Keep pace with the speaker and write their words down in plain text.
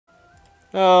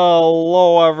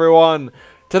Hello everyone!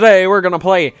 Today we're gonna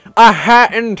play A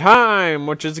Hat in Time,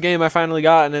 which is a game I finally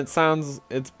got, and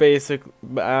it's basic,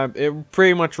 it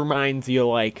pretty much reminds you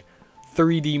like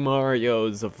 3D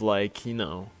Marios of like,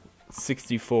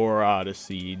 64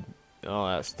 Odyssey, all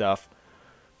that stuff.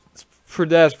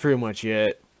 That's pretty much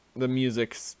it. The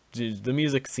music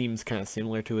seems kind of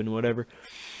similar to it and whatever.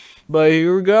 But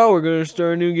here we go, we're gonna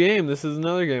start a new game. This is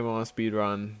another game I want to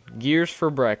speedrun. Gears for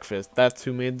Breakfast, that's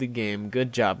who made the game.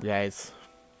 Good job, guys.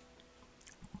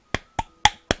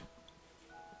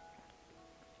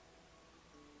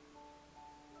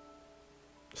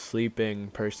 Sleeping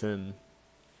person.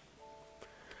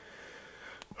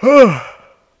 There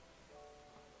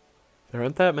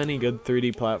aren't that many good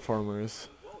 3D platformers,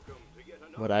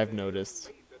 what I've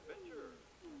noticed.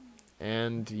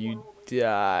 And you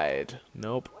died.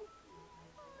 Nope.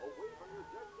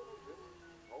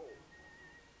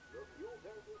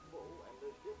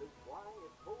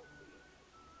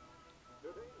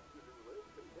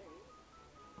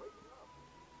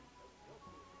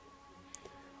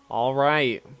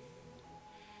 Alright.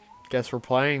 Guess we're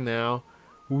playing now.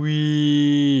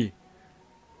 Wee.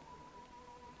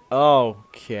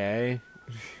 Okay.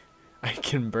 I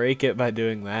can break it by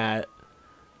doing that.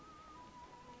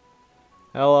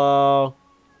 Hello.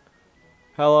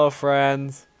 Hello,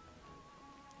 friends.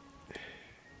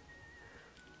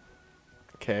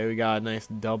 Okay, we got a nice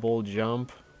double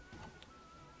jump.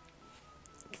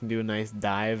 Can do a nice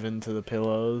dive into the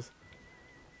pillows.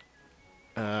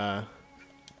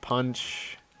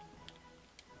 Punch.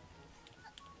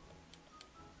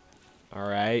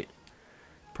 Alright.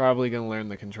 Probably gonna learn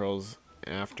the controls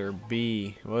after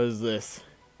B. What is this?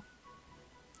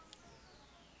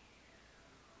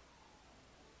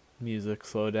 Music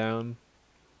slow down.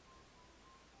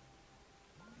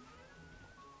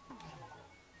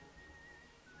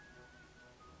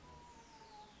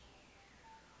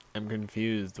 I'm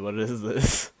confused. What is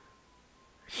this?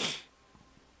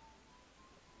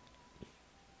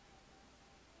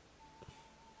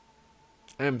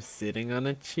 I'm sitting on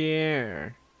a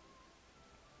chair.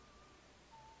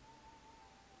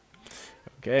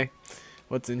 Okay.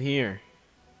 What's in here?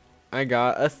 I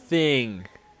got a thing.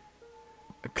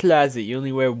 A closet. You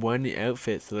only wear one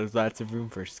outfit, so there's lots of room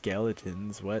for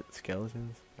skeletons. What?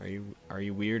 Skeletons? Are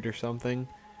you weird or something?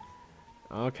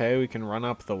 Okay, we can run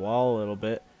up the wall a little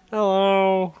bit.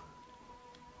 Hello.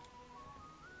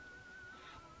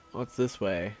 What's this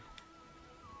way?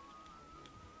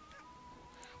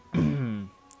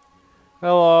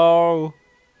 Hello.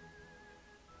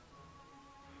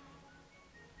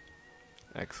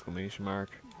 Exclamation mark.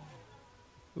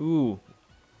 Ooh.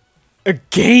 A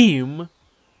game?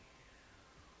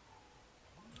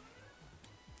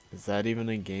 Is that even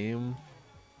a game?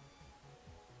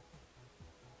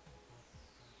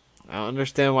 I don't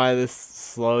understand why this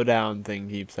slow down thing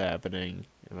keeps happening.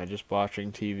 Am I just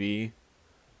watching TV?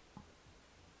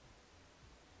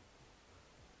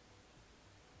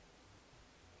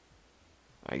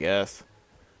 I guess.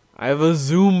 I have a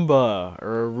Zumba,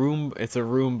 or a Roomba. It's a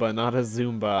Roomba, not a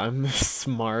Zumba. I'm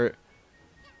smart.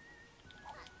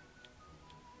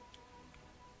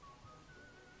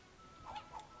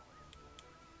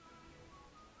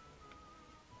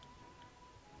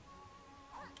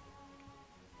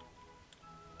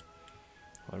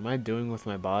 What am I doing with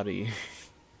my body?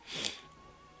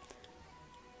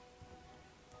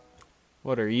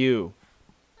 What are you?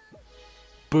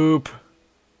 Boop.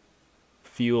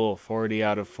 Fuel, 40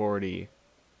 out of 40.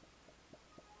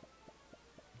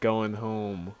 Going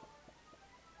home.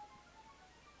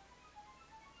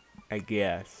 I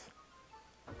guess.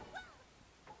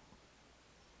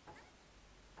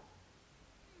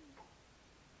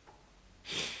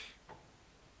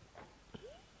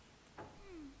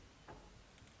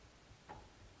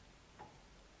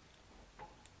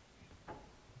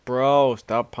 Bro,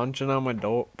 stop punching on my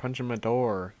door. Punching my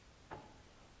door.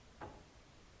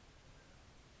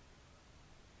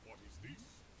 What is this?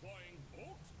 Flying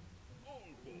boat? All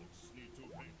boats need to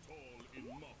pay toll in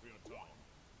Mafia Town,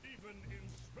 even in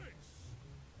space.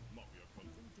 Mafia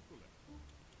comes in to collect.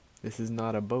 This is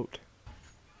not a boat.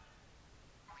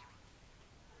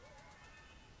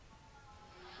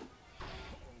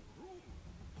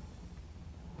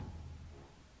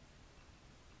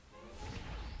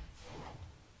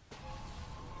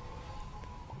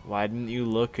 Why didn't you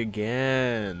look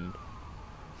again?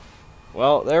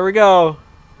 Well, there we go.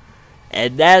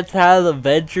 And that's how the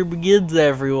venture begins,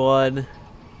 everyone.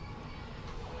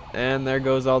 And there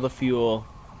goes all the fuel.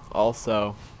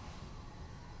 Also.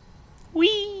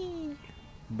 Whee!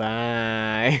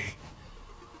 Bye.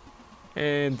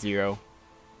 And 0.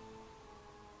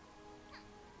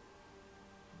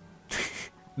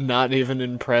 Not even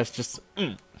impressed, just,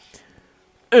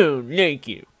 oh, thank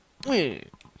you.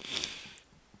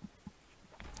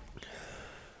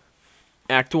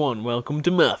 Act 1, welcome to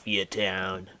Mafia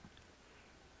Town.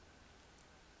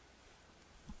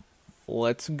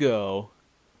 Let's go.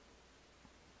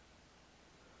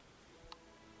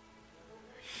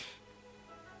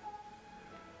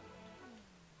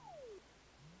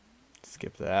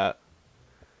 Skip that.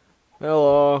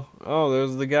 Hello. Oh,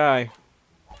 there's the guy.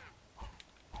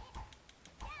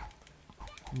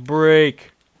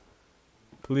 Break.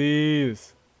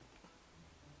 Please.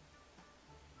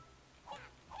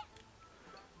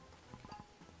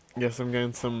 Guess I'm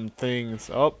getting some things.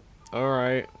 Oh,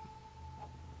 alright.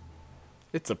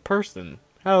 It's a person.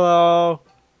 Hello.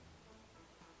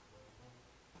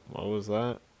 What was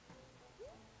that?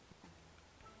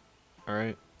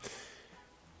 Alright.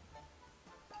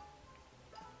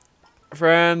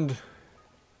 Friend.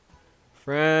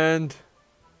 Friend.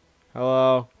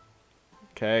 Hello.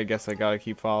 Okay, I guess I gotta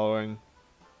keep following.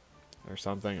 Or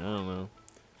something. I don't know.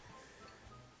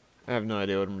 I have no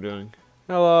idea what I'm doing.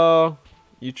 Hello.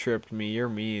 You tripped me. You're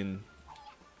mean.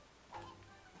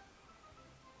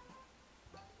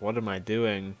 What am I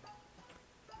doing?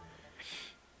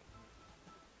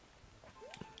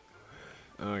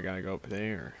 Oh, I gotta go up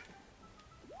there.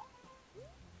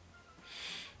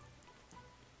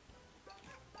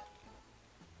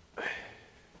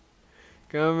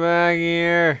 Come back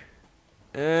here.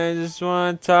 I just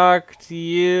want to talk to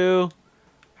you.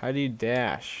 How do you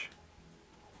dash?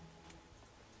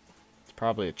 It's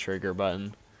probably a trigger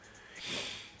button.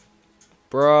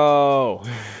 Bro.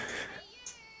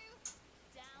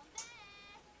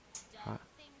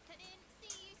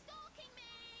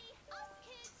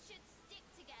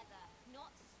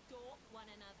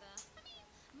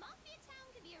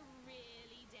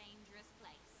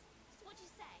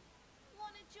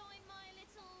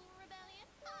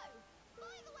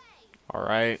 All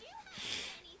right.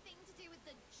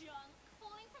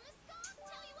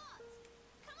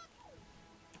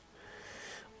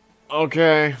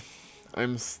 Okay.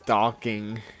 I'm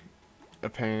stalking,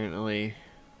 apparently.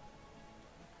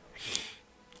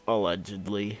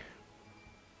 Allegedly.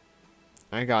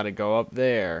 I gotta go up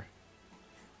there.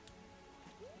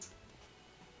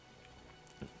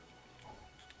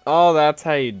 Oh, that's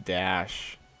how you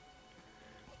dash.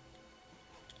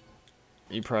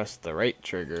 You press the right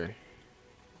trigger.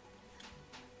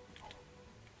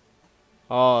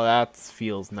 Oh, that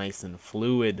feels nice and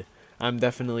fluid. I'm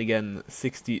definitely getting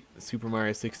Super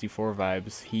Mario 64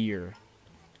 vibes here.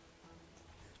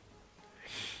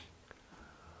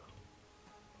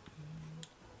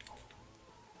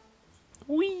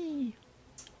 Whee!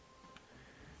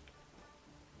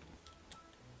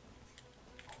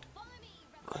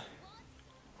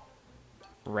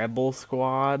 Rebel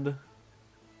Squad.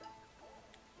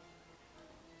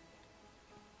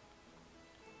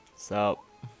 What's up?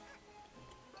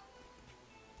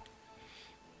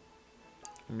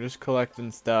 I'm just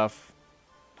collecting stuff.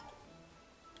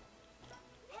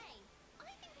 Hey,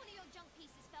 I think one of your junk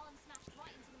pieces fell and smashed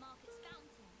right into the market's fountain.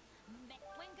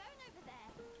 When going over there,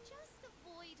 just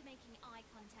avoid making eye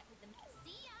contact with them.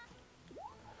 See ya!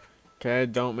 Okay,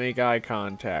 don't make eye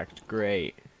contact.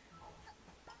 Great.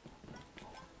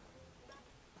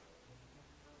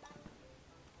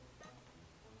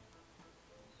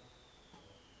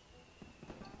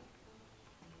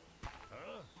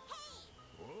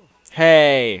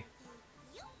 Hey!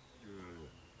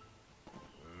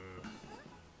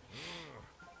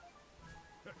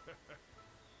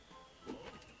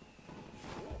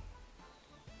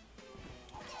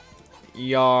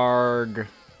 Yarg.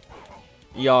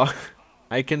 Yarg.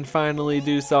 I can finally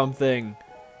do something.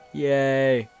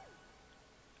 Yay.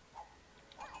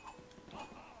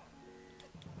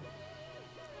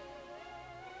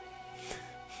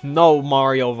 No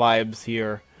Mario vibes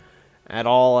here. At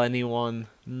all, anyone?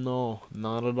 No,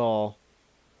 not at all.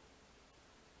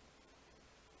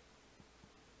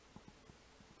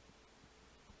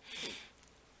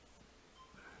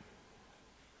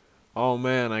 Oh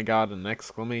man, I got an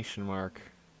exclamation mark.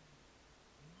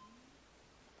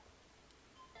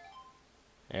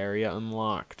 Area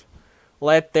unlocked.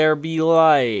 Let there be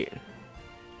light.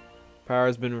 Power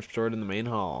has been restored in the main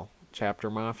hall. Chapter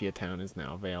Mafia Town is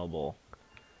now available.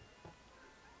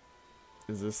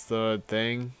 Is this the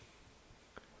thing?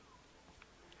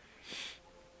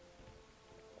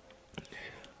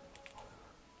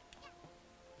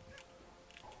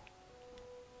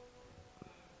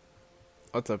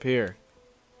 What's up here?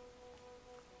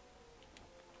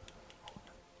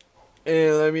 Hey,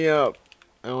 let me up.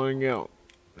 I want to go.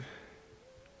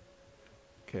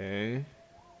 Okay.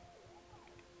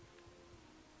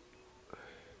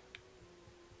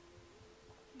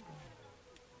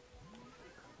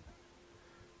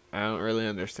 I don't really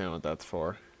understand what that's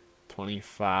for.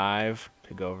 25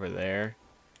 to go over there.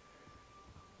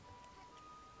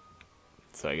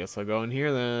 So I guess I'll go in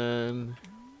here then.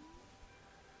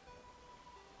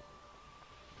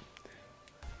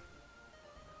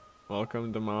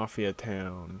 Welcome to Mafia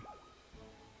Town.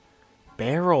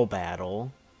 Barrel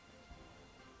battle?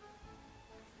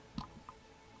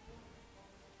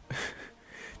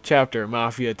 Chapter,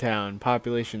 Mafia Town.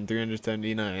 Population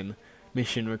 379.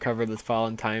 Mission, recover the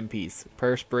fallen timepiece.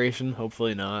 Perspiration?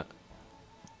 Hopefully not.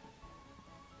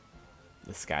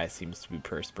 The sky seems to be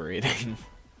perspirating.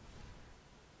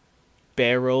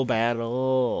 Barrel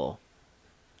battle.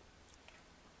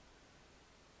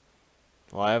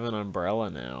 Well, I have an umbrella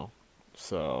now,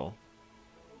 so...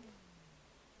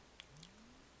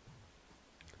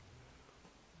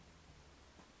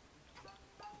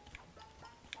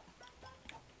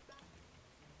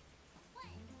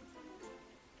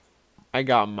 I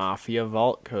got Mafia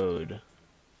Vault Code.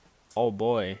 Oh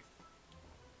boy.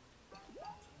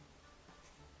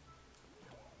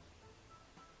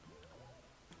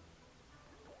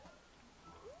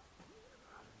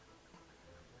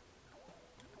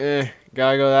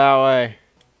 Gotta go that way.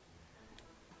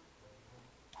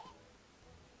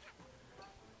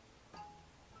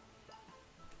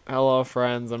 Hello,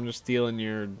 friends. I'm just stealing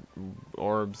your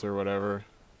orbs or whatever.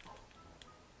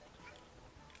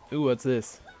 Ooh, what's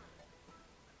this?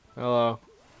 Hello.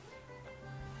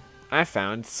 I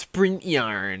found sprint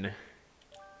yarn.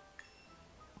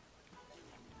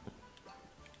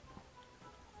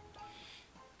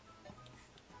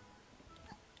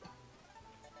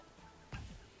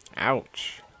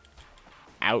 Ouch.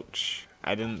 Ouch.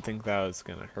 I didn't think that was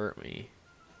gonna hurt me.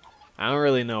 I don't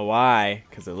really know why,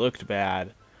 because it looked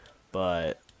bad,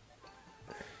 but...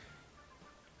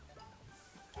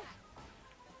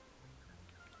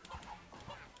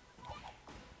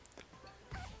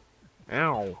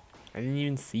 Ow. I didn't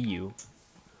even see you.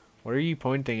 What are you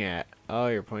pointing at? Oh,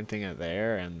 you're pointing at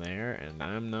there, and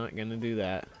I'm not gonna do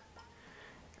that.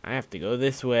 I have to go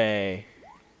this way.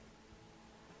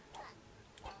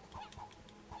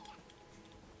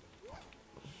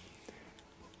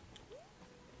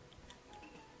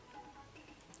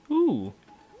 Ooh.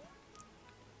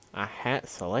 A hat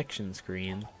selection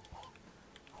screen.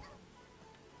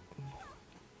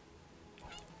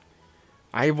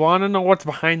 I want to know what's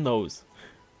behind those.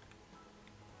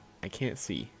 I can't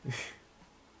see.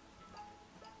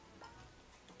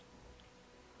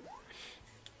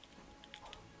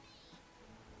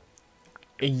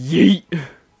 Yeet. Hey,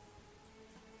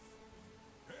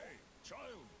 child,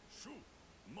 shoot.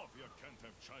 Mafia can't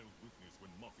have child witness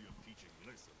when Mafia teaching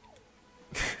lesson.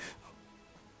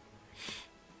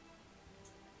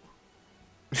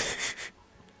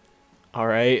 All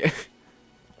right.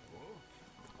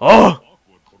 Oh.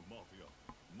 Awkward for Mafia.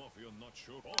 Mafia not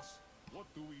sure boss. What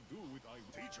do we do with I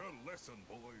teach her lesson,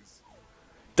 boys?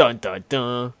 Dun dun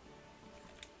dun.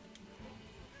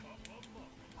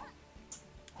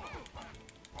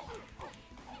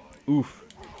 Oof.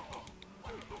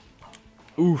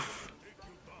 Oof.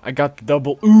 I got the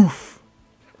double oof.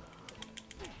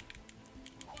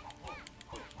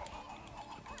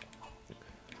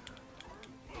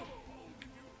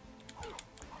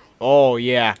 Oh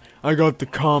yeah, I got the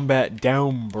combat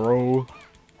down, bro.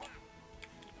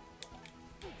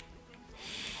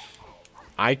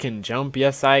 I can jump,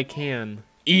 yes I can.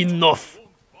 Enough!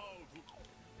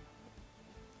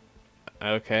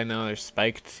 Okay, now there's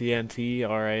spiked TNT,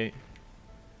 alright.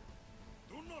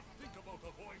 Do not think about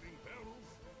avoiding barrels.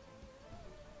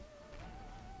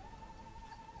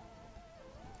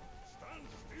 Stand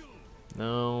still,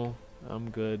 No, I'm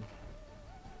good.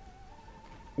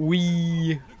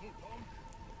 Wee!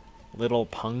 little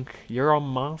punk. Little punk, you're a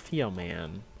mafia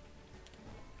man.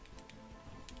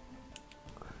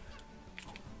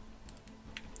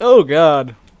 Oh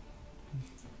god.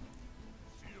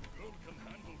 See if girl can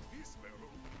handle this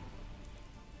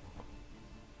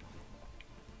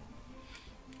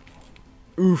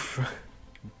barrel. Oof.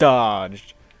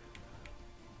 Dodged.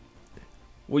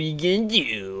 What you gonna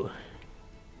do?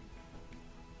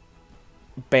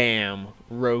 Bam.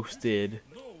 Roasted.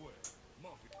 No way.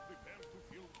 Mafia, prepare to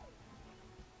feel.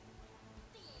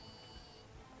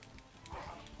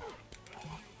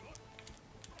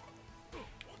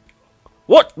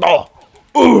 What the?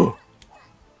 Ooh!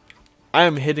 I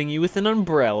am hitting you with an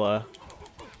umbrella.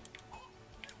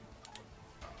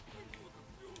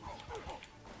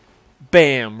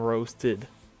 Bam. Roasted.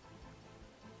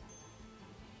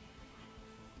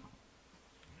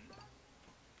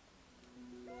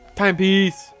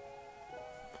 Timepiece!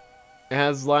 It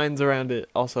has lines around it,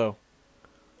 also.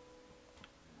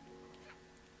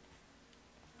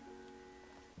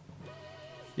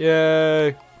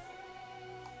 Yay!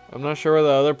 I'm not sure where the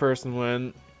other person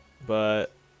went,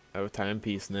 but I have a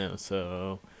timepiece now,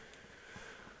 so...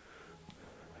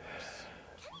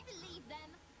 Can you believe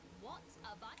them? What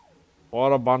a bunch.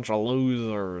 What a bunch of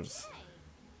losers. Hey,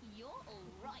 you're all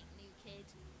right, new kid.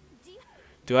 Do you...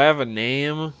 Do I have a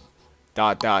name?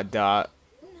 Dot, dot, dot.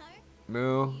 No?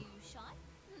 No. You shy?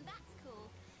 That's cool.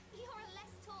 You're a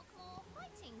less talk, more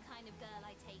fighting kind of girl,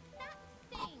 I take. That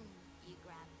thing you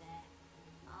grabbed there.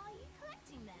 Are you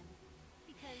collecting them?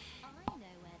 Because I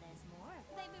know where there's more of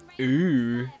them. They've been raining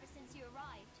Ooh. ever since you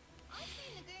arrived. I've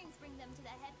seen the goons bring them to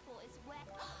their headquarters where...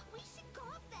 We should go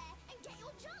up there and get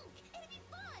your junk. It'll be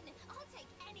fun. I'll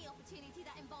take any opportunity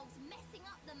that involves messing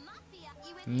up the mafia.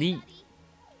 You with me, Neat. buddy?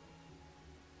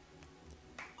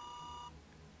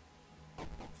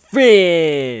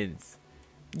 Friends!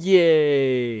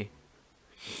 Yay!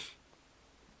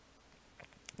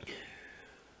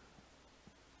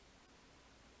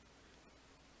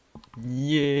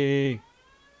 Yay!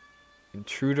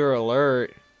 Intruder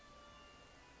alert.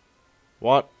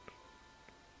 What?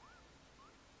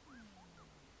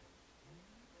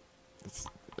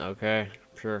 Okay,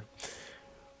 sure.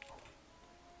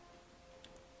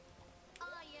 Are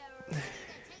you ready to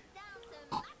take down some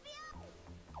mafia?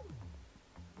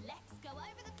 Let's go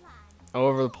over the plan.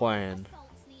 Over the plan.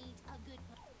 Assaults need a good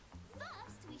plan.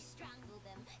 First, we strangle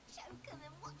them, choke them,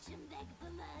 and watch them beg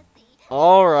for mercy.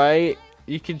 Alright,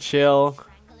 you can chill.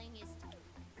 Strangling is...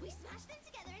 We smash them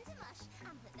together into mush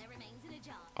and put their remains in a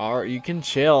jar. Alright, you can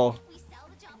chill. We sell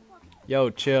the jar for pocket. Yo,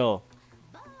 chill.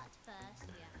 But first,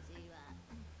 we have to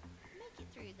make it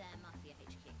through their mafia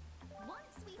HQ.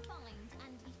 Once we find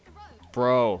and throw...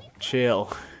 Bro, chill.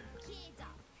 Geared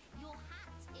up. Your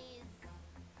hat is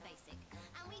basic.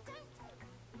 And we don't...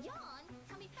 Yarn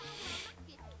can be found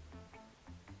in our mafia...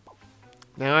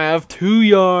 Now I have 2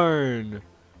 yarn.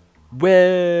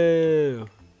 Whoa.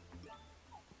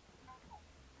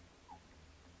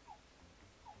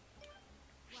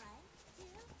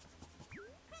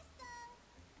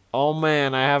 Oh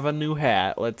man, I have a new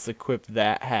hat. Let's equip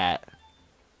that hat.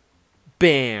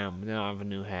 Bam! Now I have a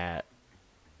new hat.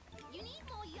 You need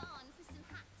more yarn for some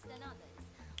hats than others.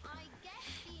 I guess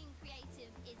being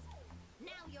creative is...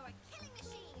 Now you're a killing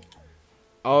machine.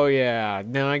 Oh yeah,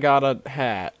 now I got a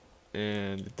hat.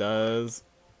 And it does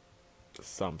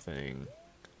something.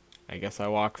 I guess I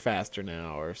walk faster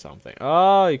now or something.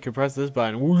 Oh, you can press this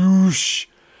button. Whoosh!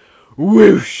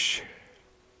 Whoosh!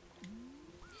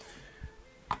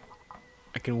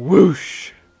 I can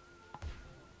whoosh!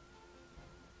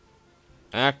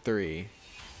 Act 3.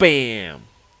 Bam!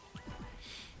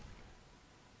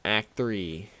 Act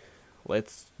 3.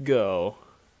 Let's go.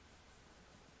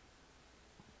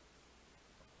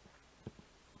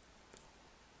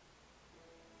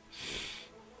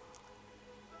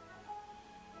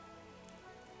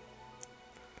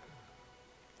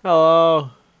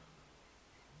 Hello.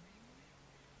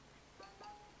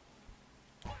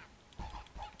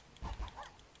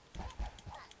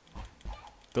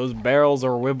 Those barrels are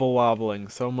wibble wobbling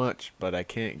so much, but I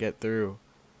can't get through.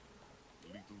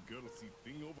 Little girl see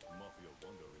thing over. Mafia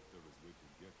wonder if there is way to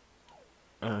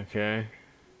get. Okay.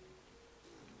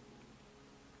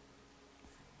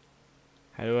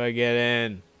 How do I get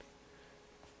in?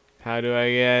 How do I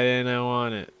get in? I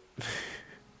want it.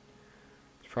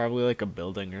 It's probably like a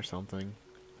building or something.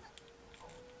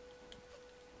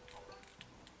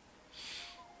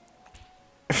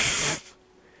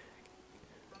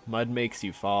 Mud makes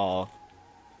you fall.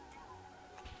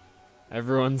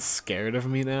 Everyone's scared of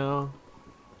me now.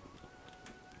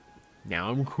 Now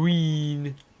I'm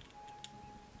queen.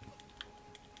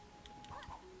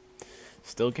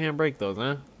 Still can't break those, huh?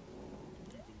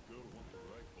 Little girl want to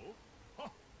ride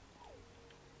boat?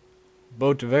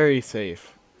 Boat very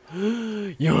safe.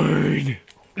 Yarn!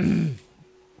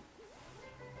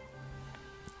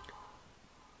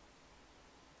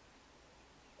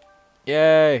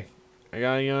 Yay! I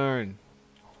got a yarn.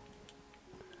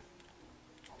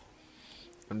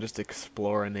 I'm just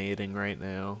explorinating right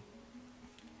now.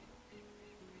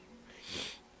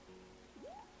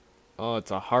 Oh,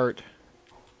 it's a heart.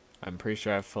 I'm pretty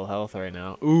sure I have full health right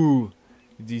now. Ooh!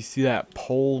 Did you see that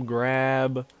pole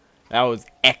grab? That was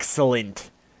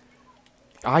excellent.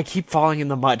 I keep falling in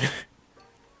the mud.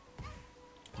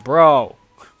 Bro.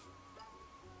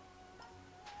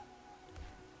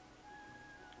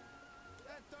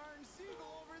 That darn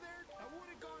seagull over there, I would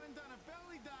have gone and done a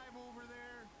belly dive over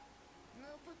there. No,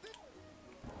 but this...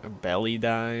 A belly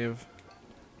dive?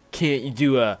 Can't you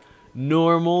do a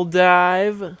normal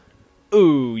dive?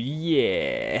 Ooh,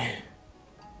 yeah.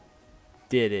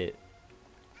 Did it.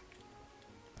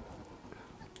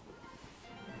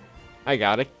 I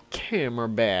got a camera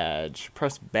badge.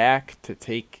 Press back to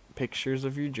take pictures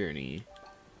of your journey.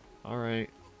 Alright.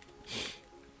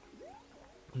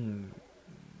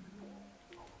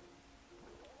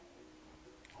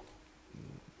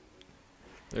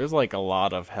 There's like a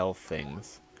lot of health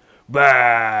things.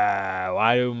 Bah!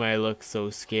 Why do I look so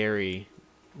scary?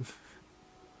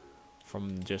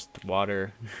 From just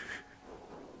water.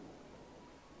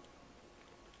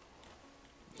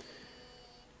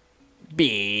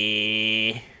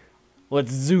 B.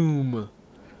 Let's zoom.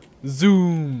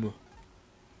 Zoom.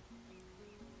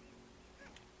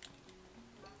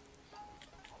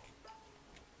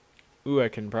 Ooh, I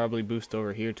can probably boost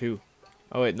over here too.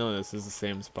 Oh wait, no, this is the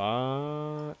same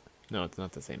spot. No, it's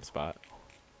not the same spot.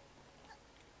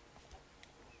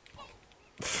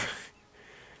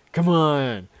 Come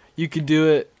on. You could do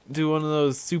it. Do one of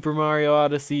those Super Mario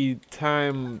Odyssey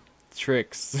time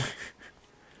tricks.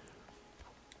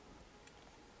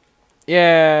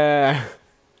 Yeah.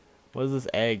 What is this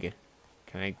egg?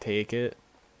 Can I take it?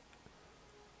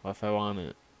 What if I want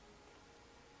it?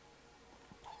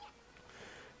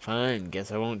 Fine,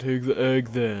 guess I won't take the egg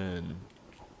then.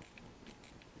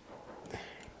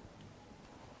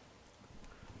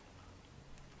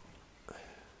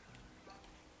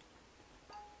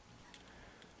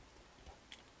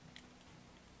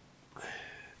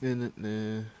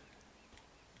 Nah.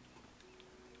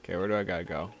 Okay, where do I gotta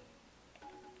go?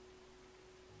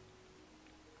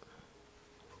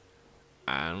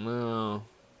 I don't know.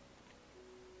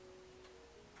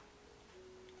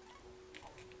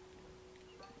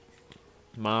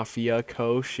 Mafia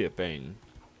co-shipping.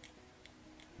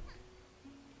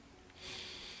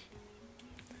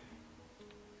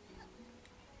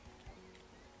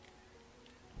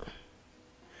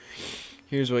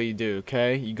 Here's what you do,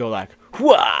 okay? You go like,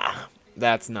 wah!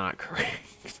 That's not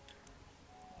correct.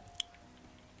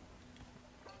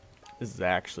 This is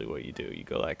actually what you do. You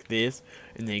go like this,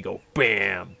 and then you go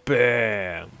bam,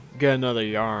 bam. Get another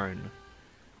yarn.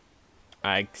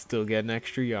 I still get an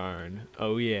extra yarn.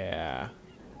 Oh yeah.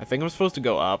 I think I'm supposed to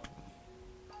go up.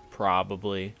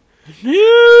 Probably.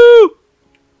 No!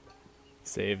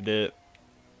 Saved it.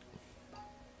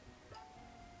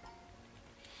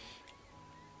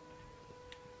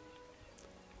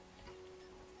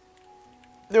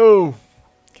 No!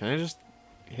 Can I just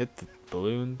hit the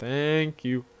balloon? Thank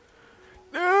you.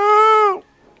 No!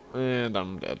 And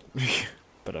I'm dead.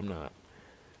 But I'm not.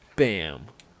 Bam.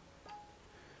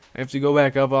 I have to go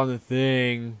back up on the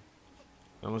thing.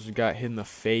 I almost got hit in the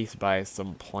face by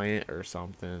some plant or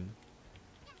something.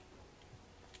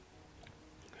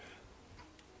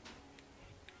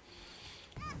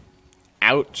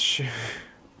 Ouch.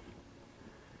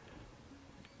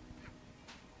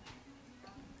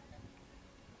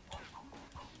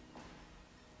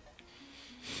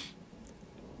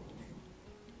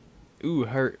 Ooh,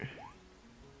 hurt.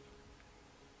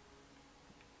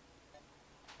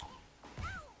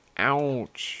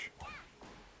 Ouch.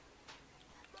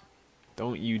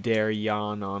 Don't you dare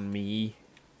yawn on me.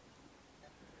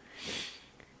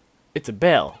 It's a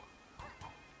bell.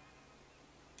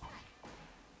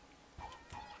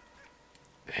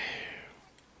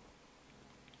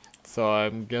 So I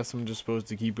guess I'm just supposed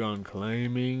to keep on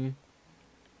climbing.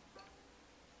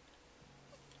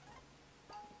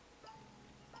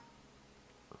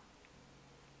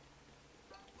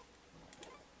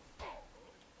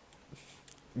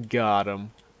 Got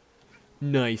him.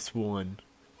 Nice one.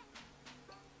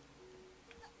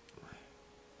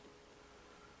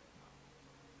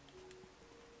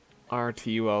 RT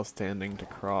while standing to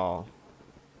crawl.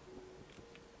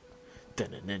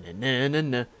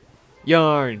 Da-na-na-na-na-na-na.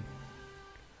 Yarn.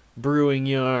 Brewing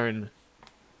yarn.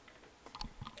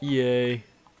 Yay.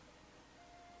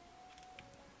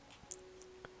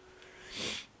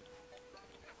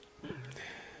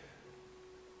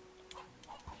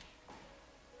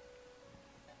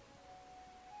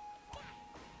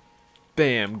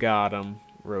 Bam, got him.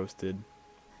 Roasted.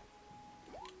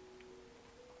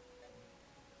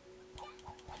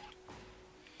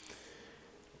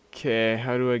 Okay,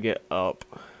 how do I get up?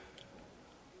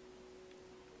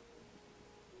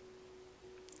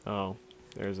 Oh,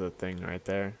 there's a thing right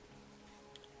there.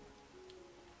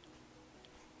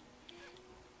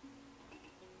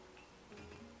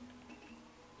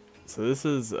 So this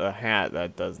is a hat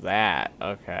that does that.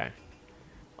 Okay.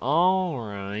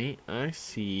 Alright, I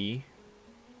see.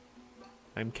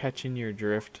 I'm catching your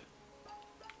drift.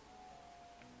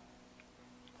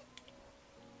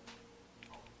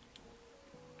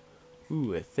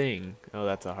 Ooh, a thing. Oh,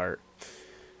 that's a heart.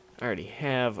 I already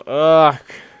have. Ugh.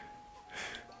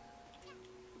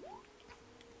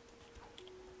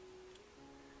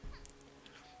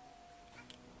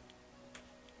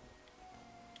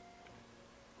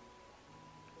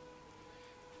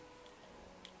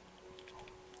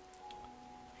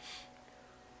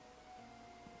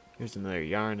 There's another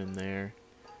yarn in there.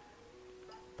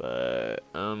 But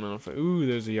I don't know if ooh,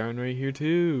 there's a yarn right here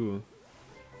too.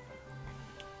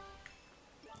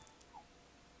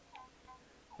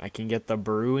 I can get the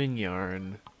brewing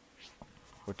yarn,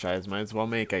 which I might as well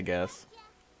make, I guess.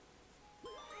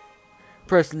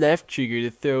 Press left trigger to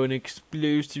throw an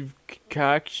explosive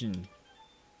concoction.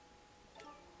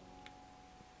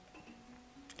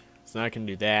 So now I can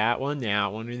do that one,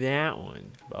 or that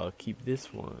one. But I'll keep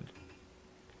this one.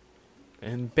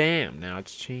 And bam, now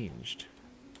it's changed.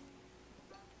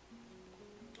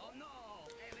 Oh no!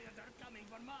 Aliens are coming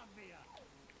for Mafia!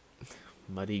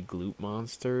 Muddy gloop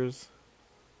monsters.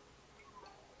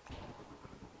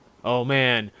 Oh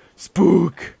man,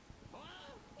 spook!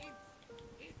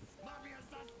 It's Mafia's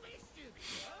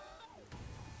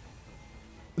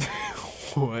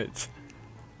suspicious! What?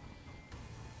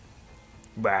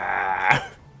 Bah!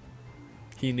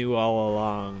 He knew all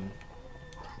along.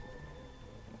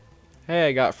 Hey,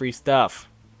 I got free stuff.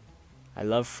 I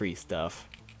love free stuff.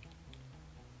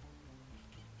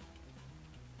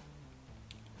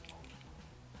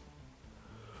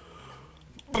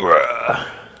 Bruh.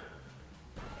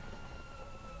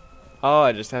 Oh,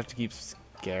 I just have to keep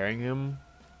scaring him?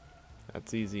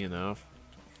 That's easy enough.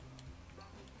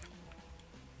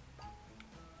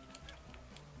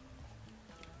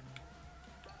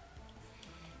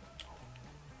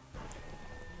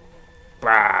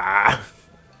 Bah!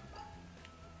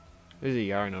 There's a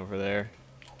yarn over there.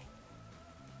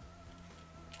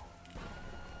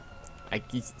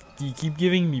 You keep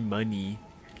giving me money.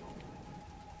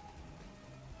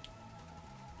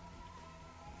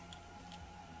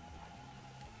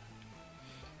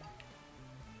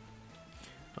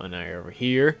 Oh, now you're over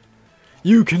here.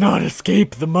 You cannot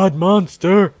escape the mud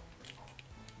monster!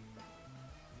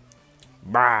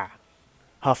 Bah!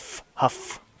 Huff,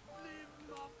 huff. Leave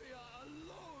Mafia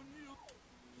alone,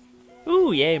 you...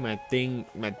 Ooh, yay, my thingy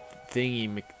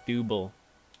McDouble.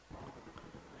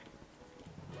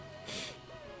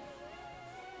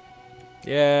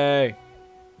 Yay!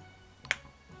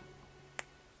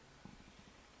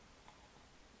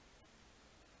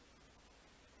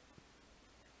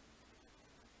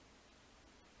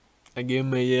 I give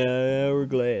my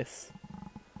hourglass.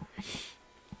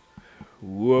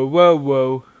 Whoa, whoa,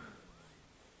 whoa.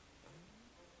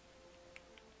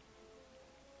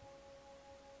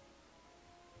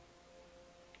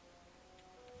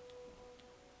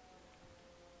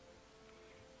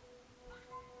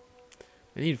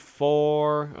 I need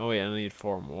 4. Oh wait, I need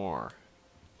 4 more.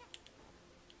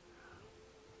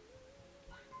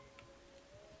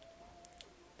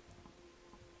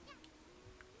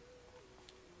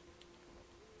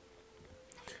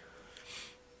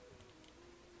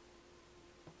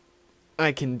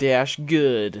 I can dash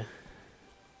good.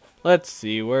 Let's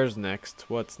see, where's next?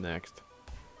 What's next?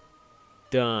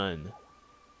 Done.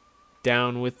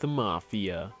 Down with the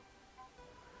Mafia.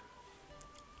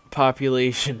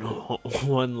 Population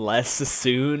 1 less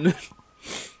soon.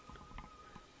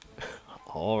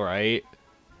 Alright.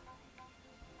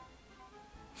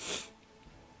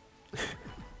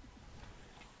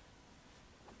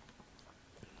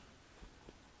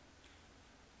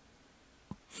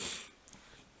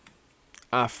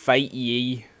 I fight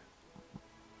ye.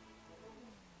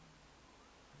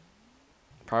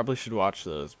 Probably should watch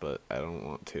those, but I don't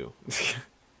want to.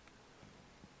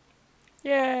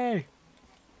 Yay!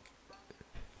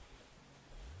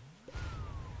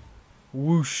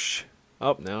 Whoosh.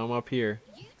 Oh, now I'm up here.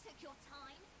 You took your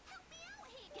time. Help me out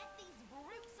here. Get these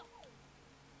brutes off.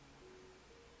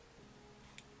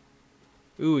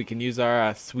 Ooh, we can use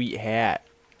our sweet hat.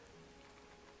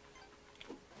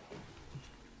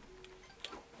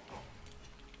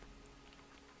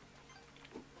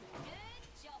 Good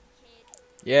job, kid.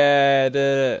 Yeah, I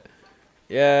did it.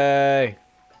 Yay.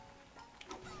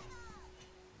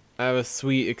 I have a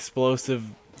sweet explosive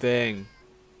thing.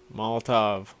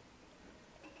 Molotov.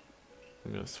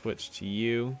 I'm gonna switch to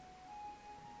you.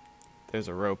 There's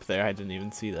a rope there. I didn't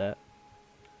even see that.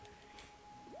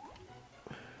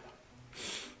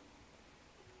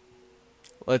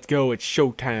 Let's go. It's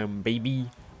showtime, baby.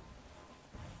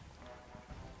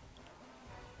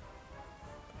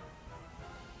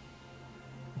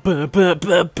 Bah, bah,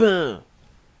 bah, bah.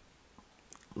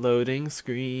 Loading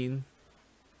screen.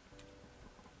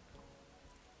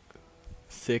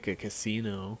 Sick, a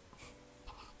casino.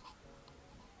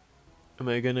 Am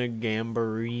I gonna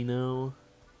Gambarino?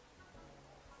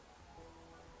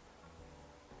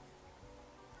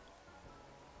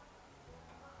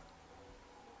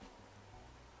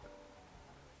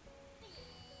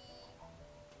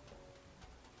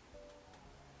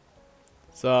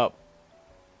 What's up?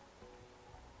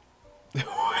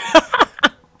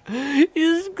 He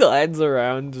just glides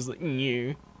around, just like,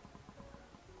 new.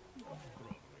 Mafia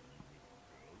not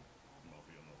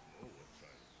know a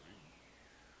child free.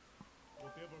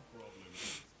 Whatever problem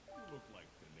is, you look like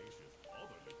tenacious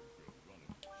other little girl running.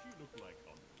 She look like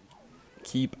a brute.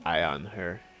 Keep eye on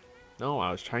her. No, I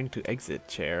was trying to exit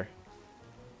chair.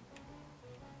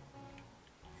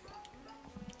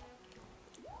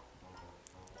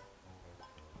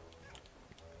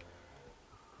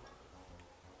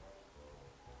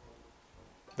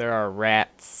 There are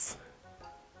rats.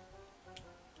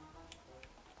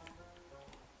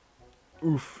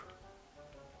 Oof.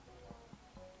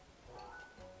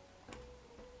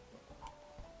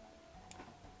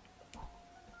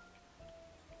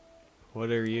 What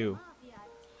are you? Mafia are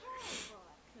terrible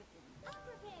at cooking. I'll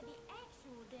prepare the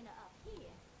actual dinner up here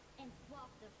and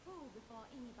swap the food before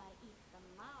anybody eats the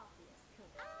Mafia's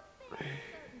cooking. I'm fairly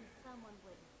certain someone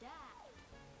would die.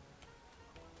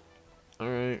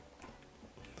 Alright.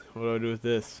 What do I do with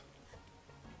this?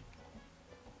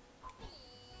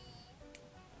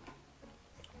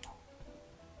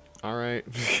 Alright.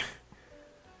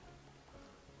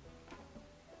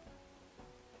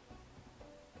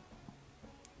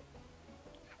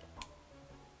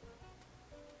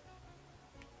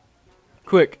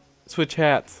 Quick, switch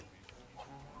hats.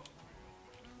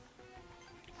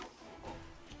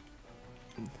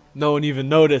 No one even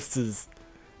notices.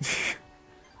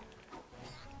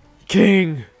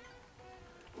 King!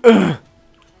 Ugh.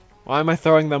 Why am I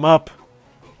throwing them up?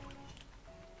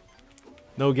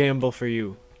 No gamble for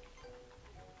you.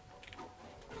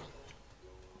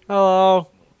 Hello.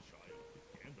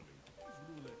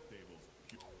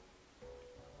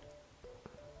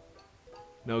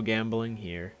 No gambling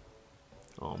here.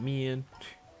 Oh man.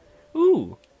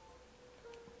 Ooh.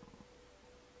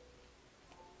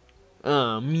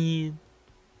 Oh man.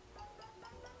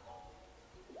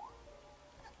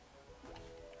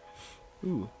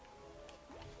 Ooh.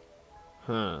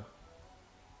 Huh.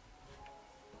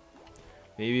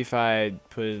 Maybe if I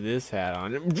put this hat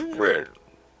on it.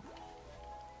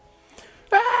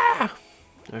 Ah!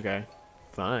 Okay.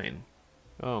 Fine.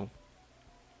 Oh.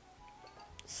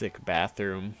 Sick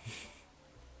bathroom.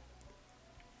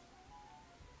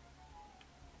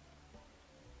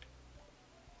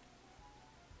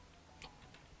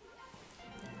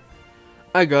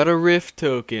 I got a rift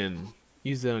token.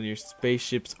 Use it on your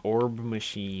spaceship's orb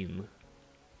machine.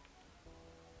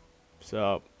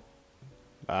 Sup?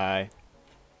 Bye.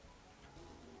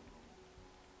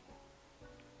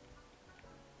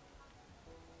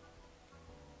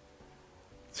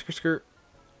 Skirt skirt.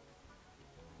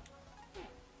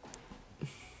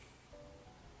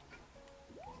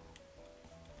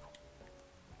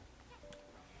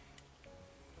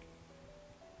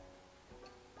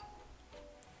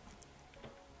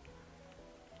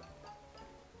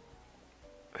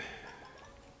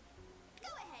 Go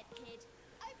ahead, kid.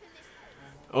 Open this.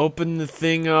 Open the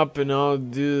thing up and I'll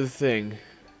do the thing.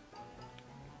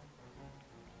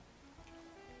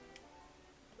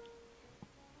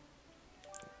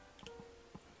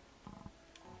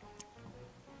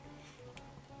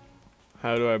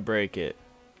 How do I break it?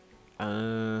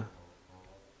 Do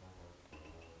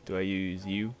I use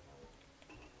you?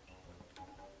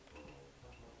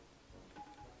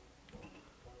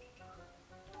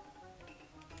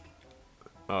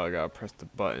 Oh, I gotta press the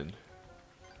button.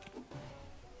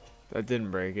 That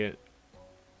didn't break it.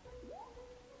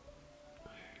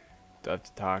 Do I have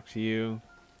to talk to you?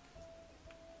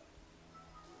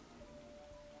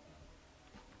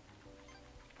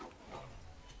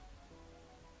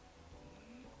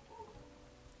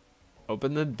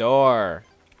 Open the door.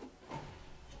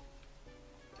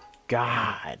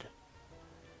 God.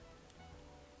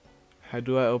 How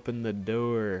do I open the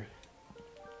door?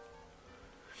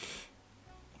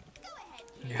 Go ahead,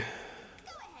 kid. Go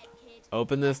ahead, kid.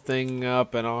 Open this thing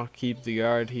up and I'll keep the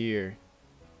guard here.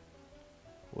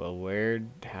 Well,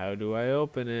 how do I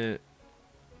open it?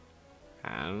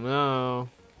 I don't know.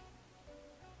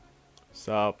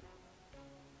 Sup?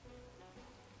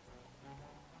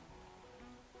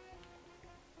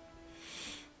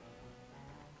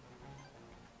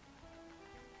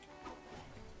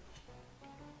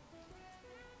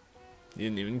 You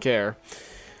didn't even care.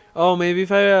 Oh, maybe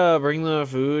if I bring the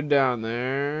food down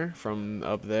there from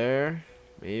up there,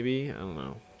 maybe. I don't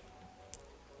know.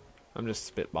 I'm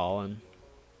just spitballing.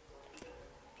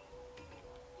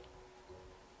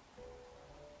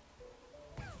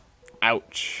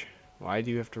 Ouch. Why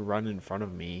do you have to run in front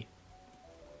of me?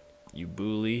 You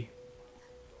bully.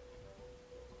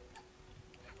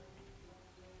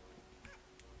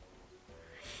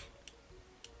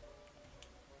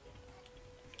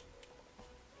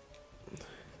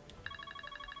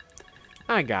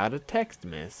 I got a text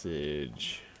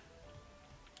message.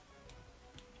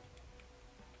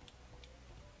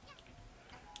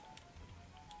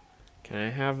 Can I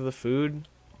have the food?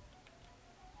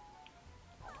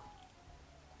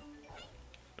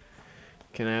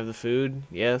 Can I have the food?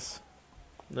 Yes.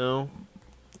 No.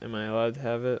 Am I allowed to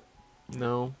have it?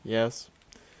 No. Yes.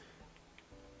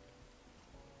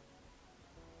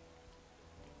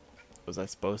 Was I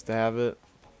supposed to have it?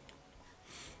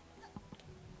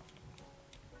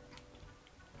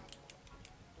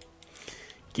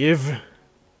 Give. The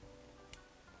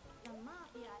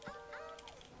mafia.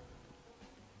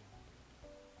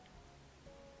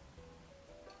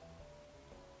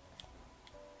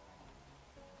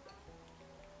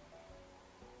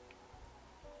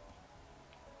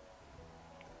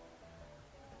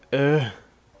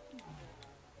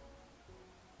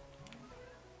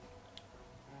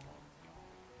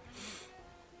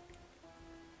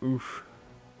 Oof.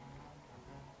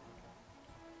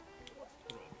 What's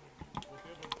troubling?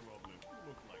 Whatever problem, you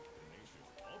look like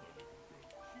Tenacious' other little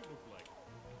girl. She looked like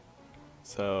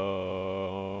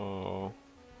So.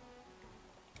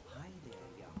 Hi there,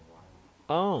 young one.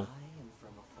 Oh, I am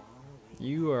from a faraway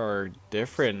you are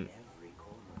different. every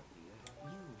corner of the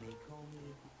earth. You may call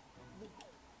me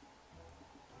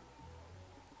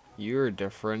You're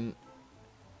different.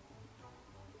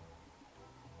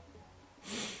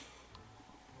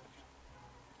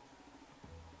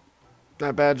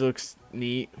 That badge looks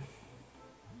neat.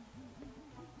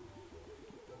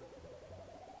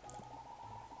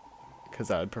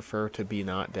 Because I would prefer to be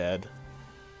not dead.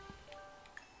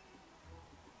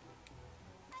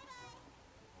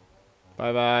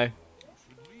 Bye bye. you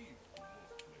should leave.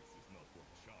 Most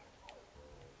places not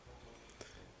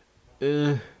for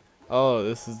the shy. Oh,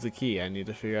 this is the key. I need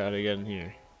to figure out how to get in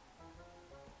here.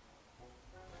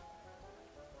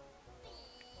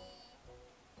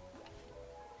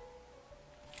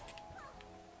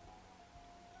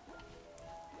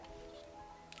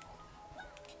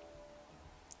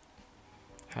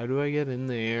 How do I get in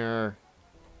there?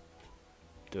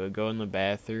 Do I go in the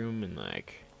bathroom and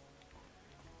like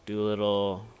do a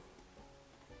little...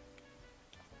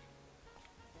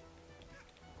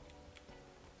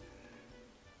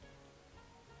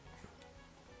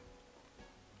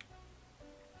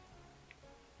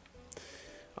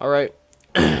 Alright.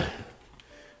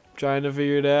 Trying to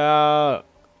figure it out.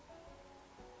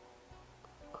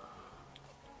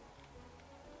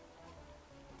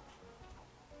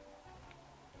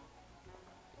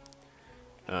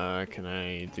 Can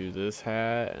I do this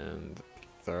hat and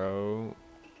throw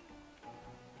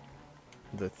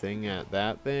the thing at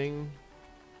that thing?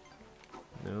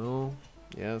 No.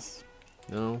 Yes.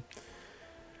 No.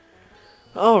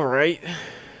 Alright.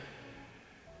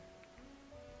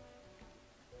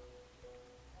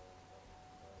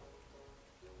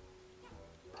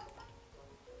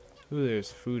 Ooh,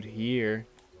 there's food here.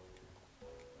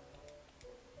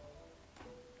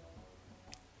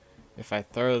 If I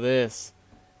throw this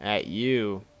at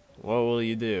you, what will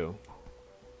you do?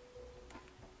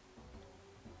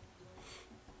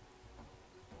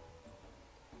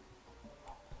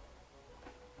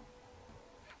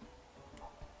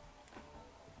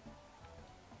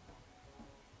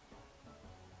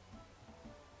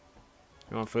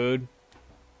 You want food?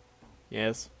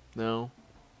 Yes? No?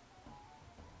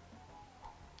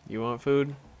 You want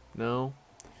food? No?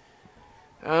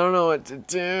 I don't know what to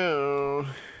do.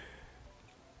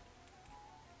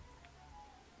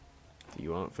 Do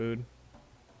you want food?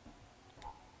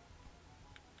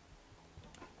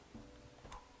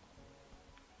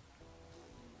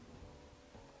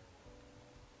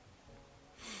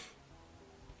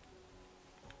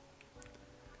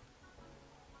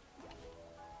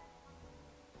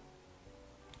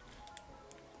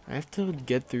 I have to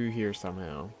get through here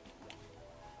somehow.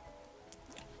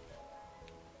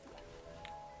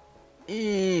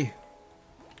 Eee.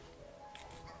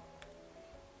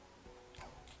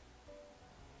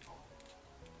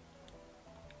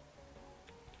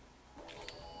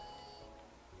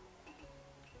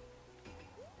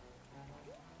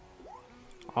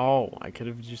 Oh, I could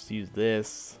have just used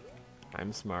this.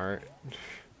 I'm smart.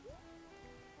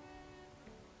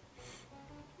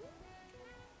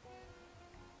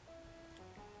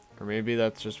 Or maybe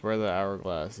that's just where the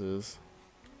hourglass is.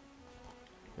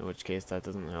 In which case that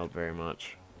doesn't help very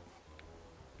much.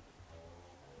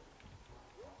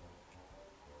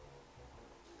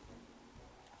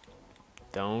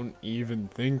 Don't even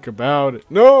think about it.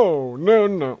 No, no,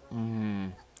 no.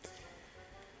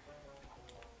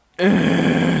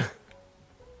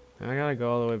 I gotta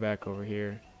go all the way back over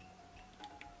here.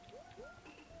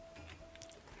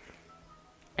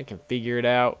 I can figure it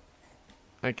out.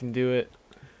 I can do it.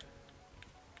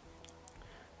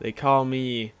 They call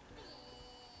me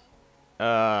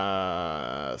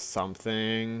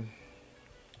something.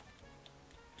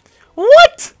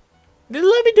 What? They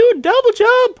let me do a double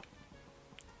jump.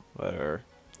 Whatever.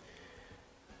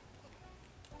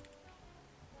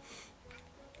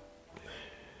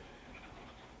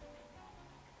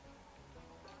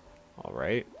 All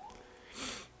right.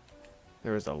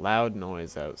 There was a loud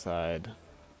noise outside.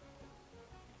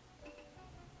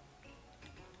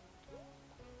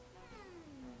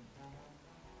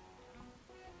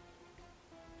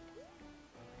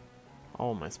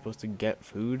 Oh, am I supposed to get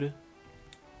food?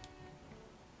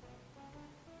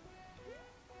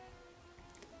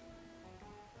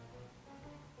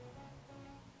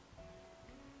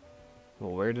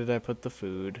 Well, where did I put the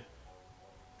food?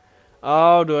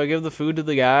 Oh, do I give the food to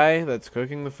the guy that's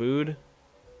cooking the food?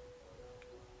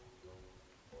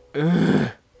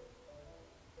 Ugh.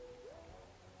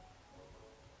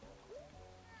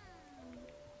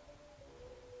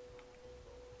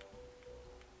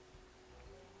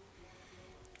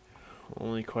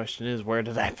 Only question is, where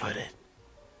did I put it?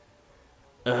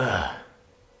 Ugh.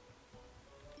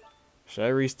 Should I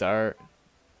restart?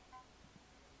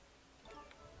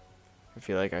 I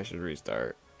feel like I should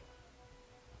restart.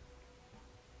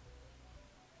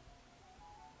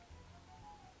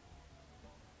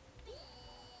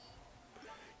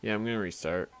 Yeah, I'm gonna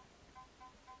restart.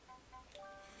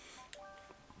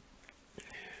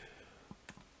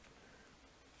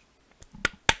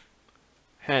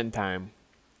 Hand time.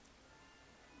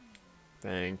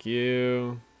 Thank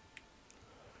you.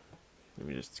 Let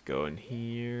me just go in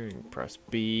here and press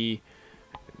B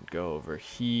and go over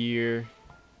here.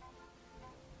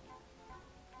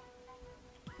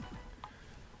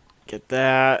 Get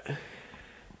that.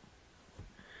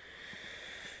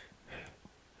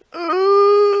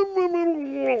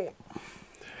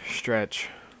 Stretch.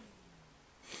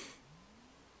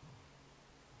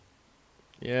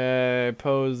 Yay,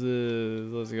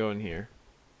 poses. Let's go in here.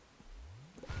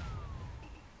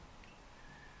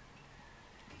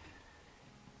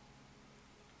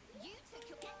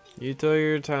 You took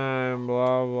your time,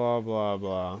 blah, blah, blah,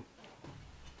 blah.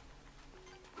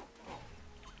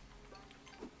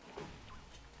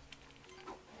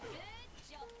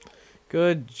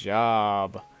 Good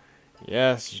job.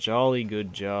 Yes, jolly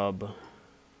good job.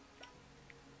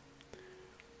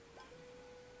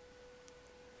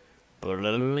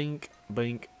 Blink,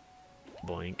 blink,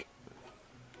 blink.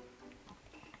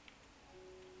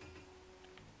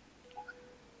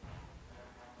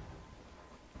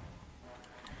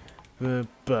 Ba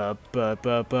ba ba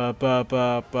ba ba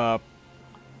ba ba.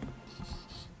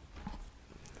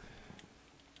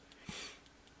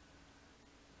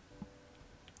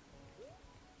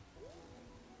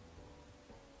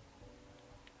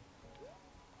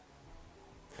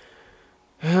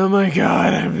 Oh my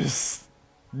god, I'm just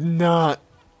not.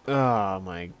 Oh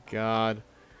my god.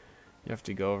 You have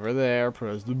to go over there,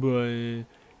 press the button,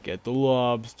 get the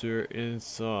lobster, and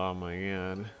so, oh my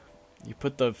god. You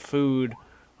put the food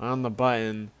on the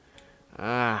button.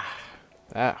 Ah,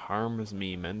 that harms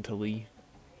me mentally.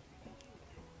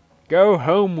 Go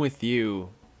home with you.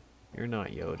 You're not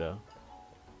Yoda.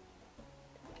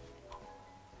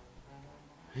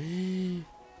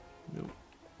 Nope.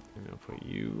 I'm gonna put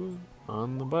you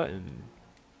on the button.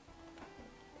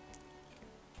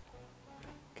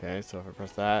 Okay, so if I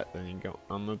press that, then you go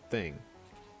on the thing.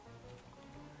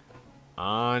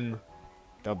 On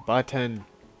the button.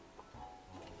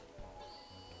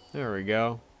 There we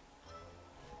go.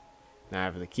 Now I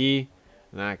have the key,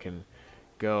 and I can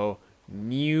go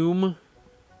noom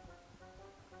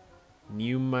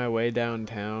my way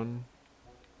downtown.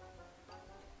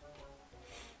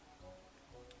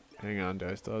 Hang on, do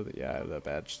I still have that? Yeah, I have that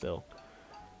badge still.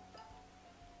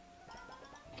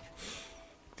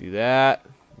 Do that.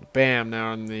 Bam, now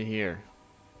I'm in here.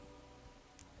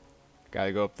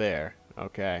 Gotta go up there.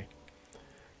 Okay.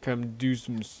 Come do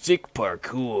some sick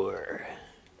parkour.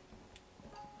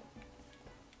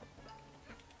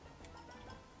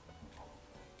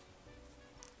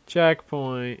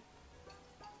 Checkpoint.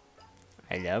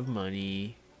 I love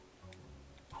money.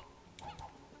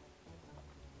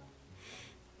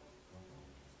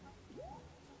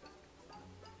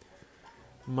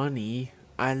 Money.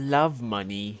 I love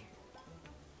money.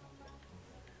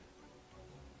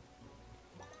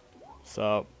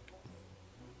 So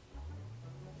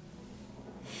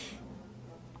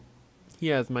he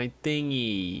has my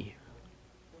thingy.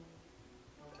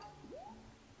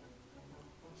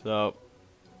 So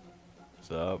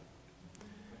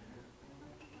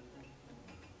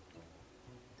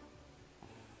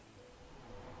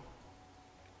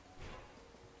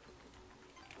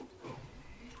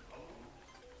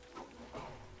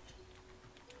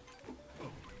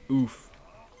Oof.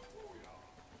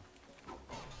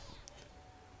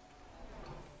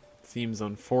 Seems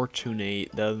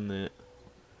unfortunate, doesn't it?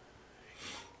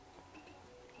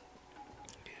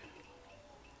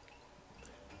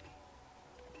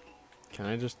 Can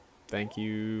I just thank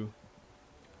you?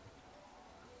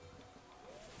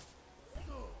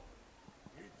 So,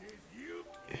 it is you.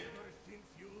 Ever since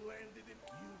you landed it,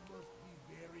 you must be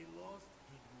very lost,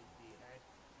 Kid with the hat.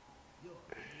 You're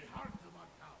the heart of our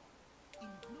town,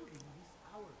 including this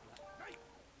hourglass. Right?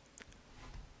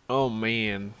 Oh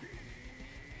man.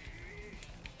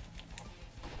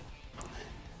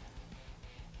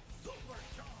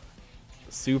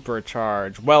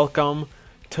 Supercharge. Welcome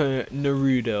to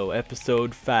Naruto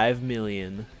episode 5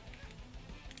 million.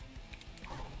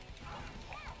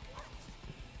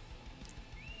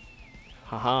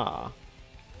 Haha.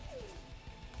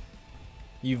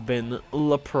 You've been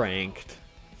la-pranked.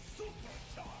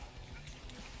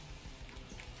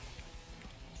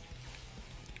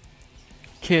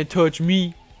 Can't touch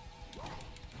me.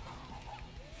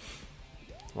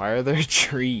 Why are there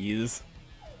trees?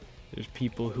 There's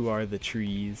people who are the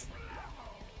trees.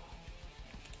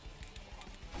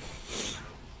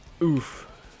 Oof.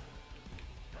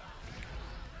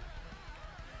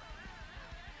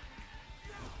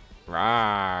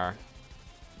 Rawr.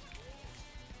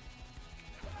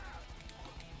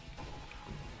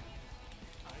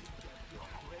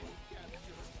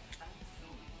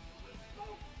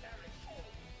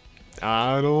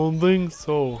 I don't think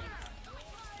so.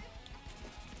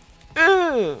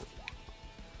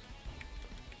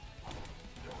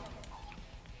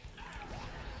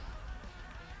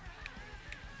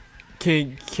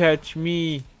 Can't catch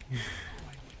me.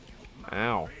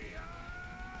 Ow.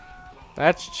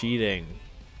 That's cheating.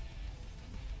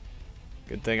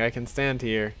 Good thing I can stand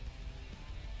here.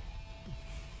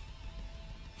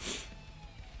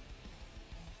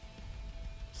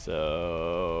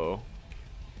 So...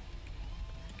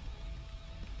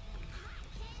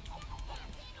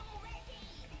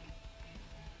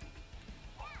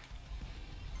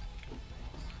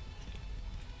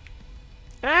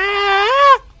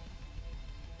 Ah!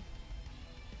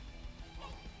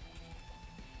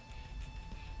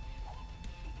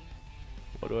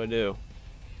 What do I do?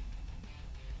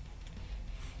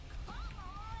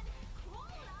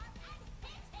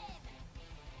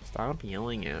 Stop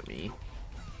yelling at me.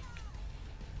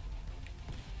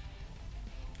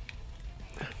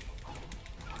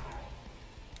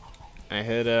 I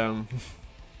hit him.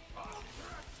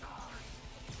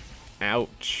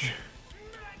 Ouch.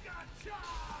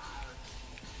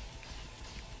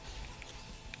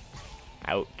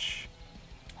 Ouch.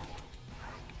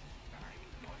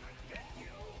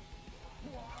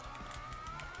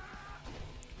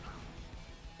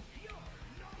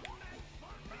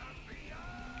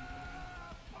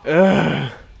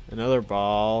 Ugh. Another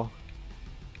ball.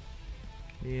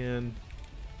 Man.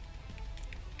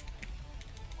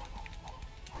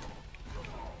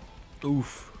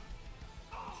 Oof.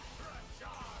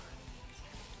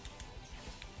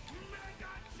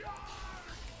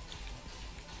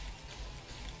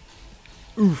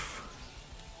 Oof.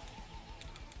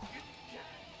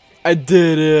 I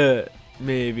did it.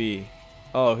 Maybe.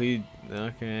 Oh, he.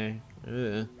 Okay.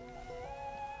 Yeah.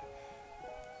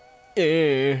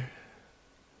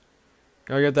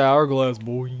 Gotta get the hourglass,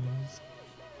 boys.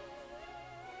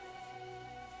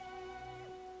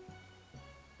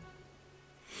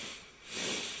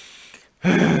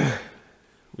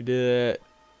 We did it.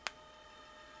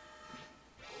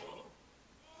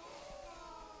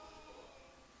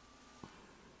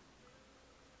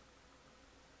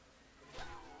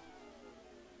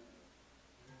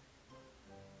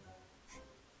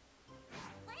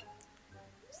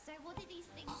 So what do these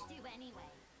things do anyway?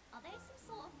 Are they some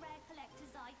sort of rare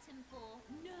collector's item for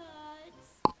nerds?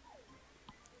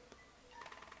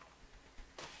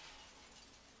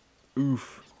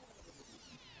 Oof.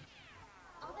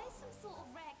 Are they some sort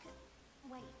of rare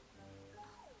wait.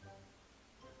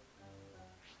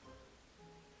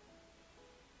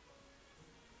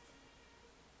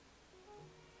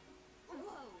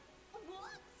 Whoa.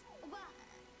 What? What?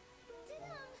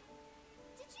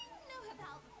 Did you know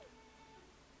about...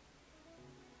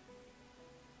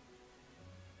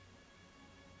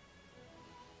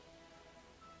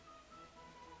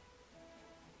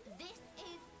 This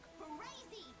is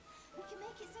crazy! We can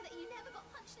make it so that you never got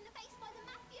punched in the face by the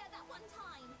Mafia that one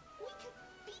time! We could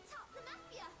beat up the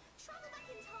Mafia, travel back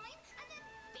in time, and then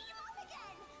beat them up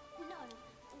again! No,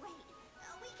 wait.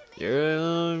 We can make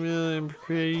You're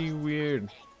pretty weird.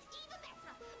 even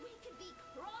better! We could be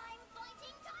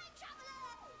crime-fighting time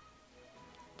travelers!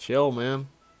 Chill, man.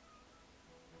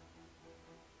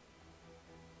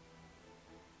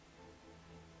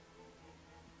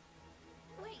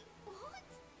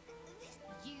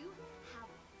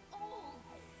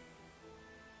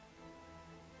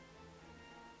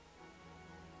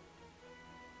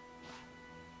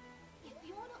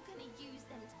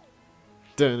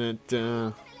 Dun, dun, dun. I'm gonna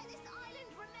let this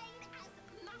island remain as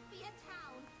Mafia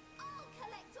Town. I'll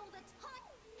collect all the time.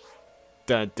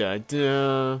 Dun, dun,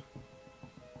 dun.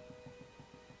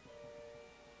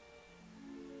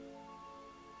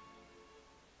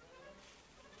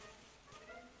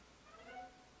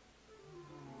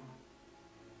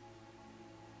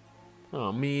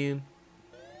 Oh man.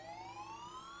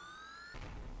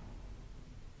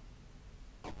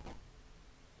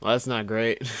 Well, that's not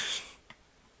great.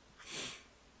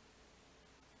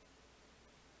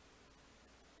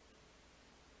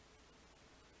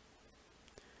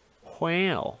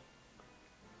 Wow.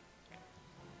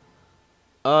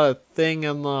 A thing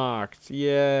unlocked.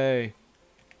 Yay.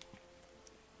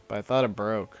 But I thought it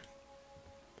broke.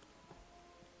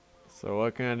 So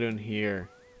what can I do in here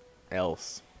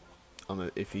else? On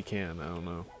the, if you can, I don't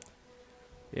know.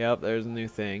 Yep, there's a new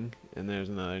thing. And there's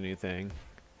another new thing.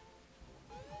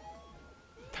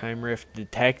 Time rift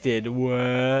detected.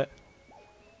 What?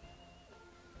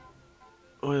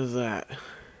 What is that?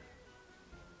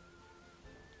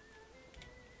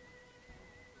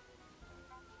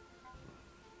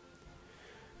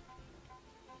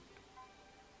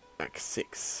 Act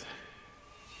 6.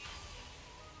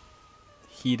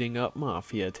 Heating up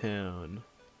Mafia Town.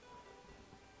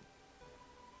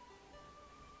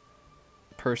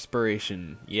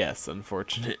 Perspiration. Yes,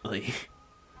 unfortunately.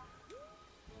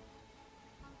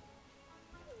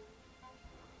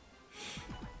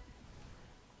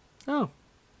 Oh.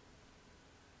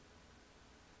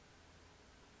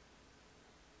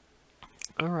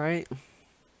 Alright.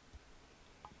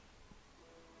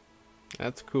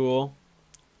 That's cool.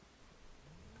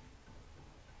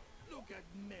 Look at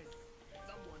mess.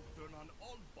 Someone turned on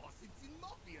all faucets in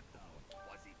Mafia Town.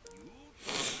 Was it you,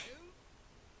 child?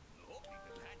 No,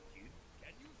 little hat kid.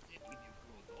 Can you sit with your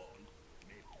clothes on?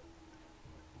 Maybe.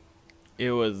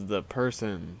 It was the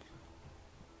person.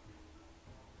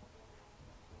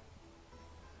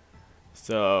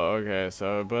 So, okay,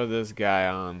 so I put this guy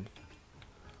on.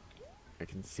 I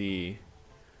can see.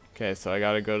 Okay, so I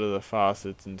gotta go to the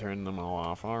faucets and turn them all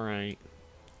off. Alright.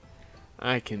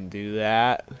 I can do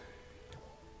that.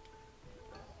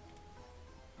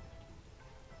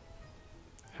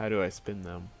 How do I spin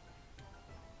them?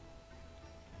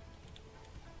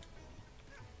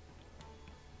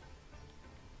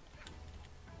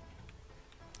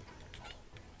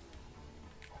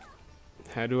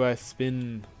 How do I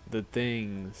spin the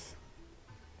things?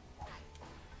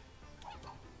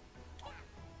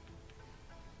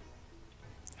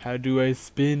 How do I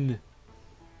spin?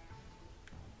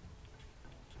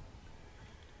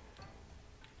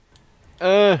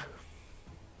 Knew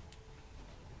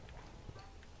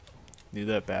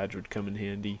that badge would come in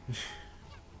handy.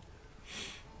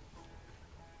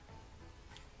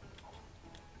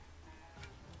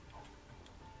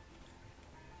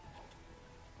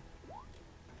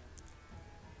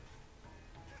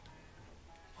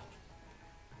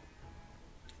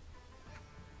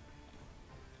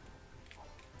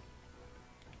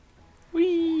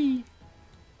 Whee!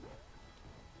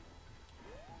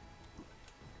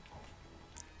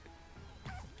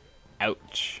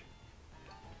 Ouch.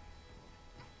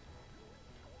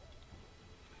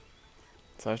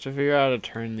 So I have to figure out how to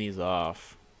turn these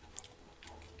off.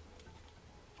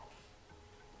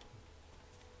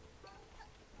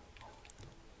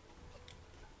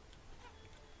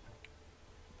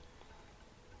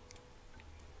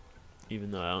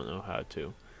 Even though I don't know how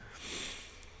to.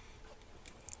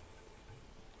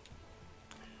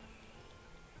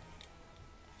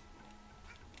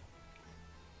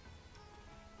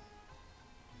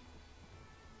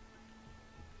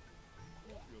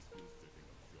 Mafia's still setting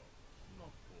up shop.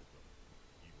 Not open.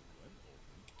 Even when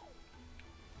open.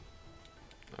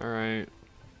 Alright.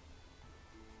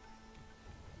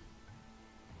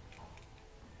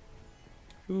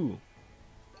 Ooh.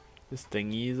 This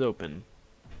thingy is open.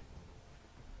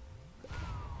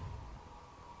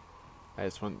 I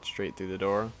just went straight through the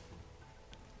door.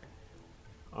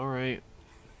 Alright.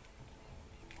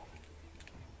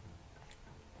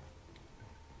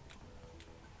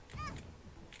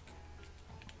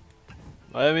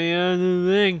 Let me in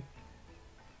the thing.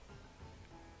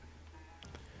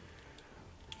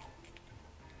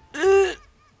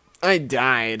 I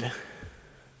died.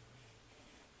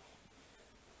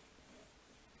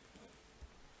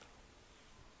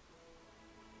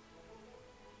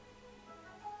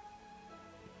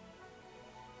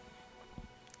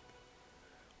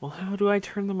 Well, how do I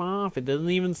turn them off? It doesn't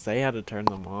even say how to turn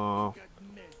them off. Look at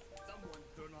mess. Someone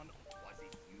turned on. Was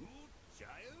it you,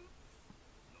 child?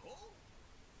 No?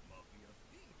 Mafia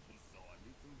think he saw a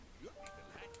little. Your little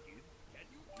hat kid. Can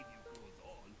you keep your clothes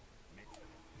on?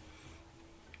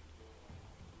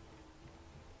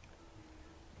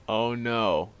 Oh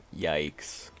no.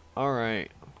 Yikes. Alright.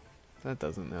 That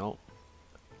doesn't help.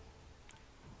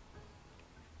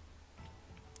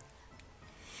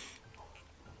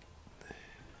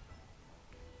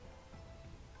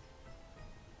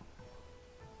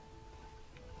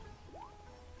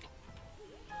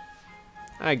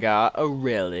 I got a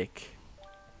relic.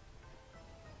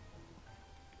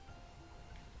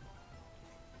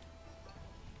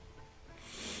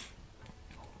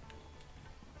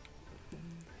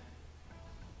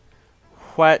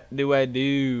 What do I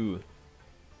do?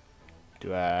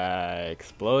 Do I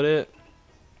explode it?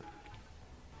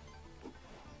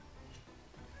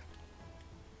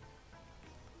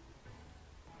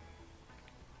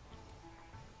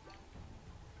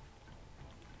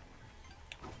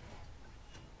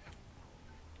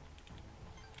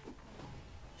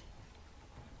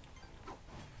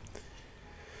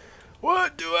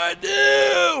 What do I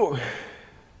do?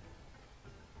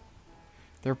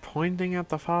 They're pointing at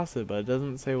the faucet, but it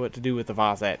doesn't say what to do with the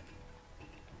faucet.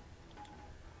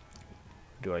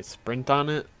 Do I sprint on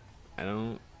it? I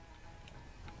don't.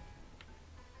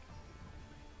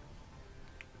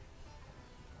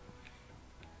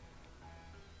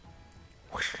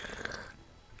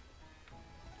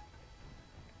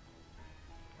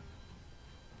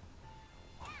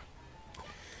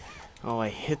 Oh, I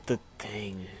hit the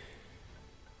thing.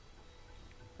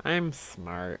 I'm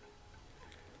smart.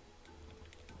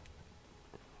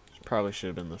 Probably should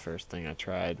have been the first thing I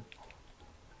tried.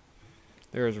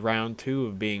 There was round 2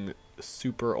 of being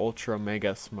super ultra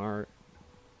mega smart.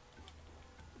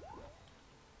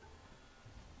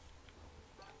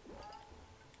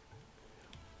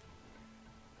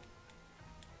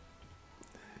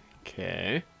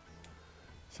 Okay.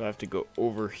 So I have to go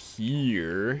over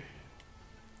here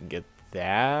and get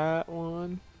that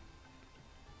one.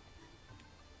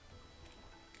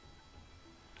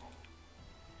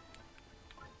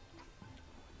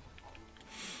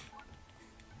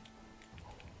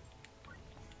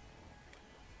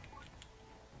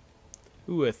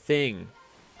 Ooh, a thing.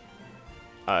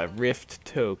 A rift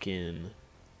token.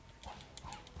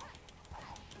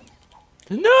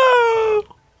 No!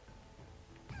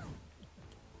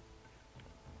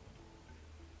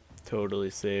 Totally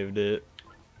saved it.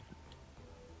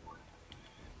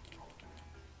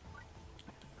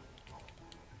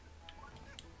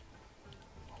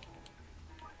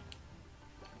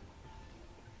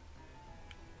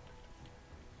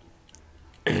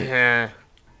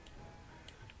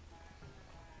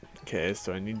 Okay,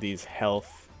 so I need these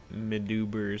health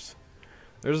madoobers.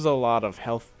 There's a lot of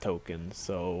health tokens,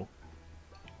 so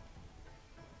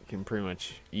you can pretty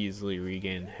much easily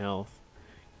regain health.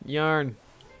 Yarn.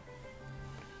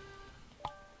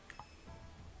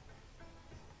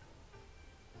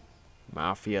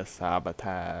 Mafia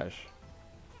sabotage.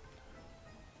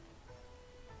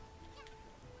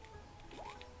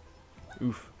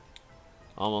 Oof.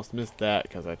 Almost missed that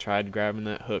because I tried grabbing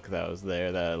that hook that was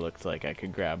there that it looked like I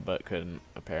could grab but couldn't,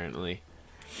 apparently.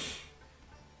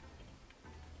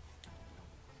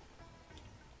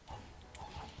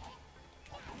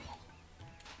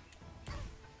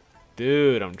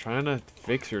 Dude, I'm trying to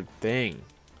fix your thing.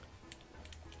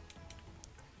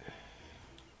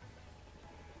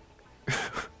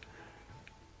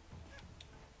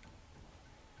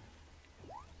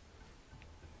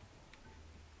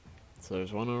 So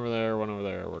there's one over there,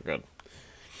 we're good.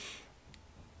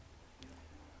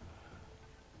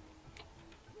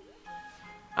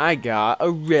 I got a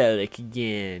relic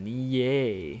again,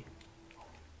 yay.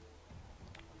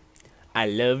 I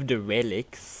love the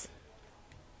relics.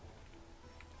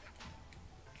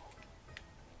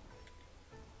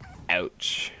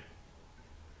 Ouch.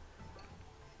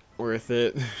 Worth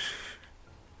it.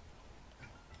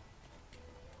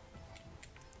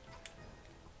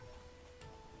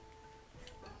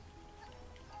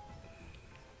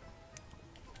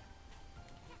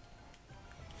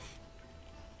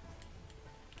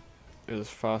 There's a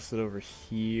faucet over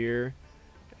here.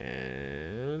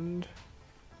 And...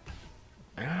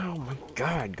 oh my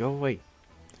god, go away.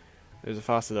 There's a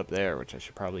faucet up there, which I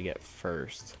should probably get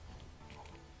first.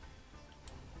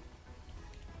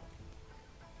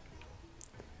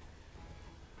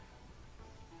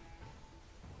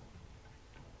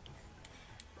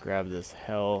 Grab this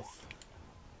health.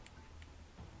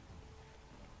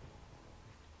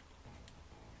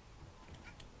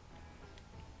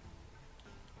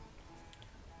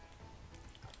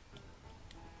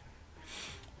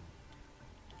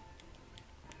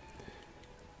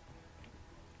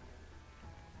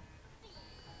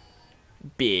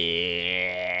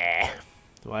 Bleh.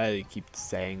 Why do you keep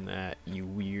saying that, you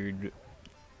weird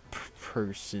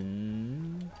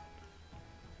person?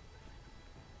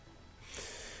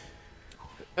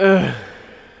 Ugh.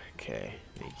 Okay,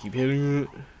 they keep hitting it.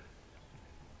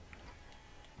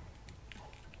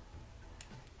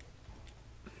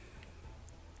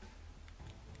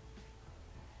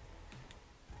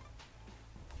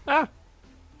 Ah!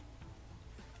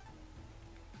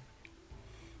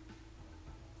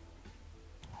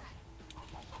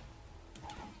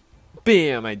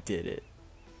 Bam! I did it.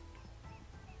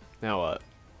 Now what?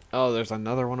 Oh, there's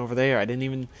another one over there. I didn't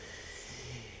even...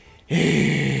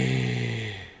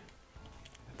 I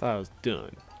thought I was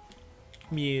done.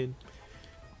 Man.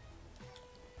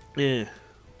 Eh.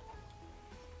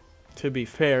 To be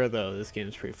fair, though, this game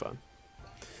is pretty fun.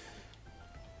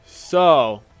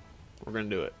 So, we're gonna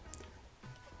do it.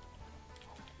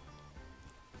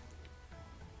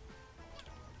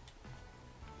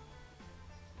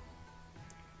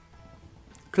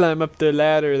 Climb up the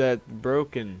ladder that's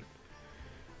broken.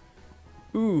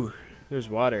 Ooh, there's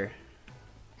water.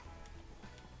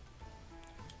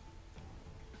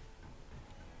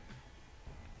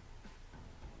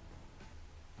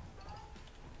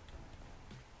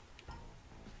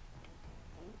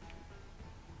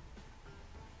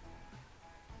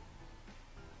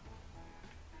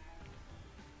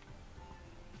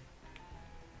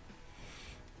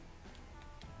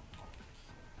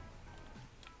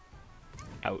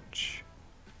 Ouch.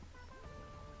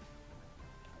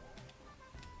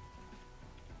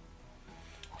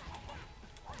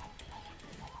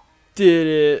 Did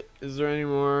it. Is there any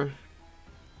more?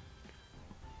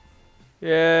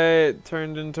 Yay, it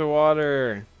turned into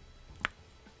water.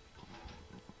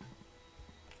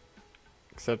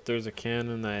 Except there's a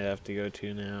cannon I have to go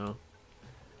to now.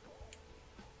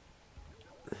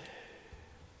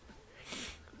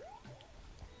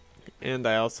 And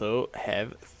I also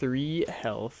have 3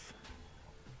 health.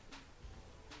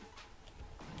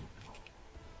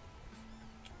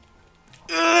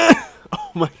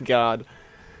 Oh my god.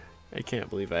 I can't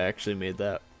believe I actually made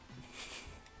that.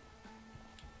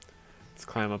 Let's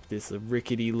climb up this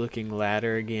rickety looking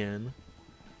ladder again.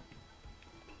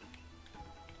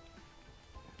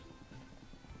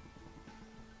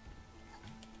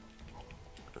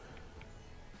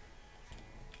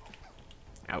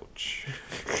 Ouch.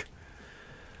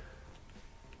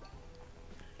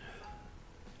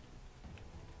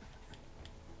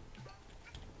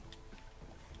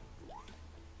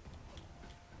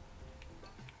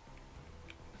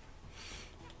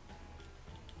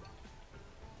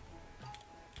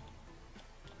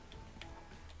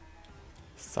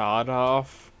 Sawed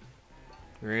off.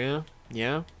 Yeah,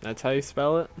 yeah, that's how you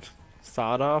spell it.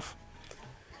 Sawed off.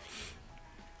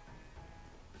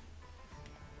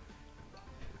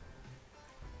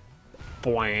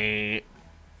 Boing.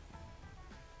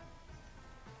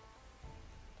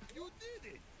 You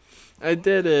did it. I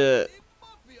did it.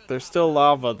 There's still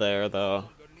lava there, though.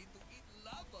 Gonna need to eat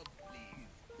lava, please.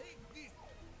 Take this.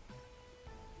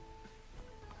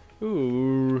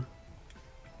 Ooh.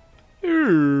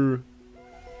 Ooh.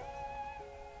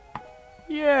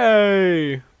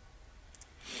 Yay.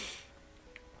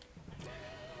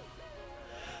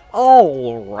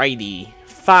 Alrighty.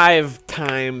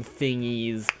 5-time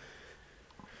thingies.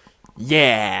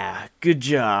 Yeah. Good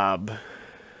job.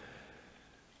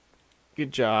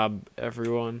 Good job,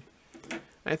 everyone.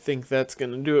 I think that's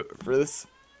gonna do it for this.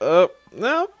 Oh,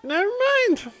 no, never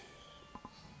mind.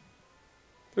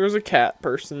 There's a cat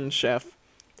person chef.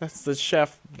 That's the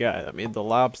chef guy that made the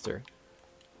lobster.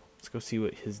 Let's go see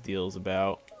what his deal's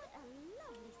about. What a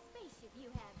lovely spaceship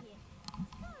you have here.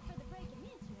 Sorry for the breaking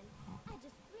into it. I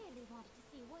just really wanted to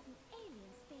see what an alien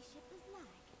spaceship is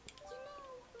like. You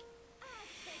know, I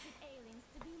expected aliens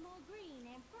to be more green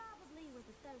and probably with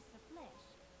a thirst for flesh.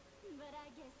 But I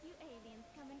guess you aliens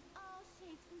come in all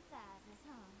shapes and sizes,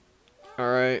 huh?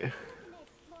 Alright. Looking to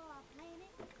explore our planet,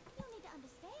 you'll need to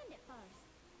understand it first.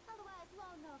 Otherwise, you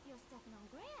won't know if you're stepping on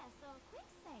grass or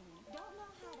quicksand. Don't know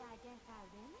how to identify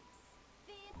relics?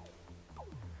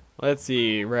 Let's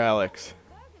see, relics.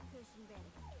 Burger cushion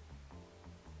relic.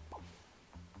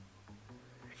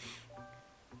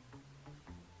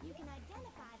 You can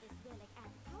identify this relic at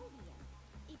the podium.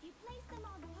 If you place them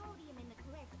on the podium in the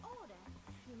correct order,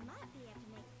 you might be able to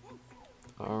make sense of it.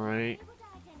 Alright. Able to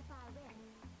identify a relic,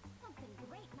 something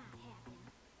great might happen.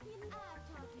 You know, I've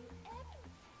taught you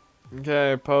every...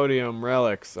 Okay, podium,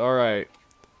 relics. Alright.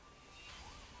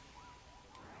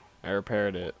 I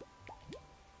repaired it.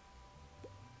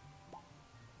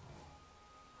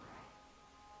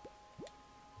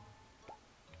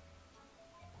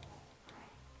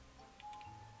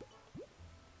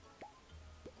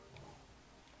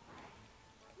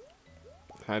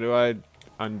 How do I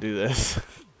undo this?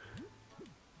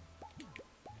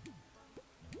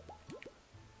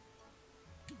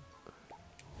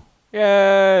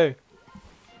 Yay!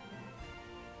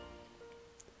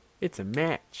 It's a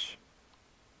match.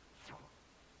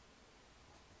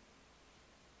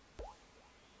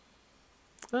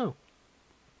 Oh.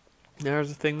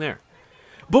 There's a thing there.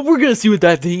 But we're gonna see what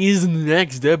that thing is in the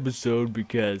next episode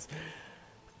because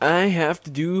I have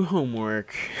to do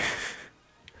homework.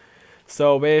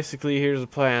 So basically, here's the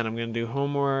plan. I'm gonna do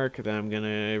homework, then I'm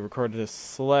gonna record this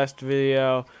Celeste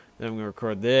video, then I'm gonna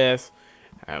record this,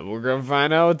 and we're gonna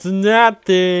find out what's in that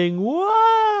thing. What?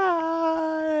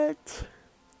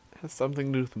 Has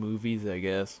something to do with movies, I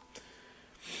guess.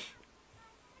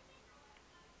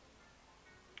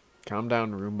 Calm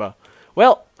down, Roomba.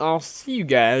 Well, I'll see you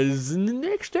guys in the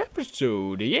next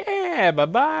episode. Yeah,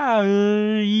 bye-bye.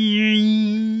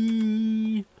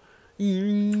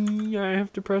 I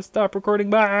have to press stop recording.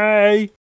 Bye.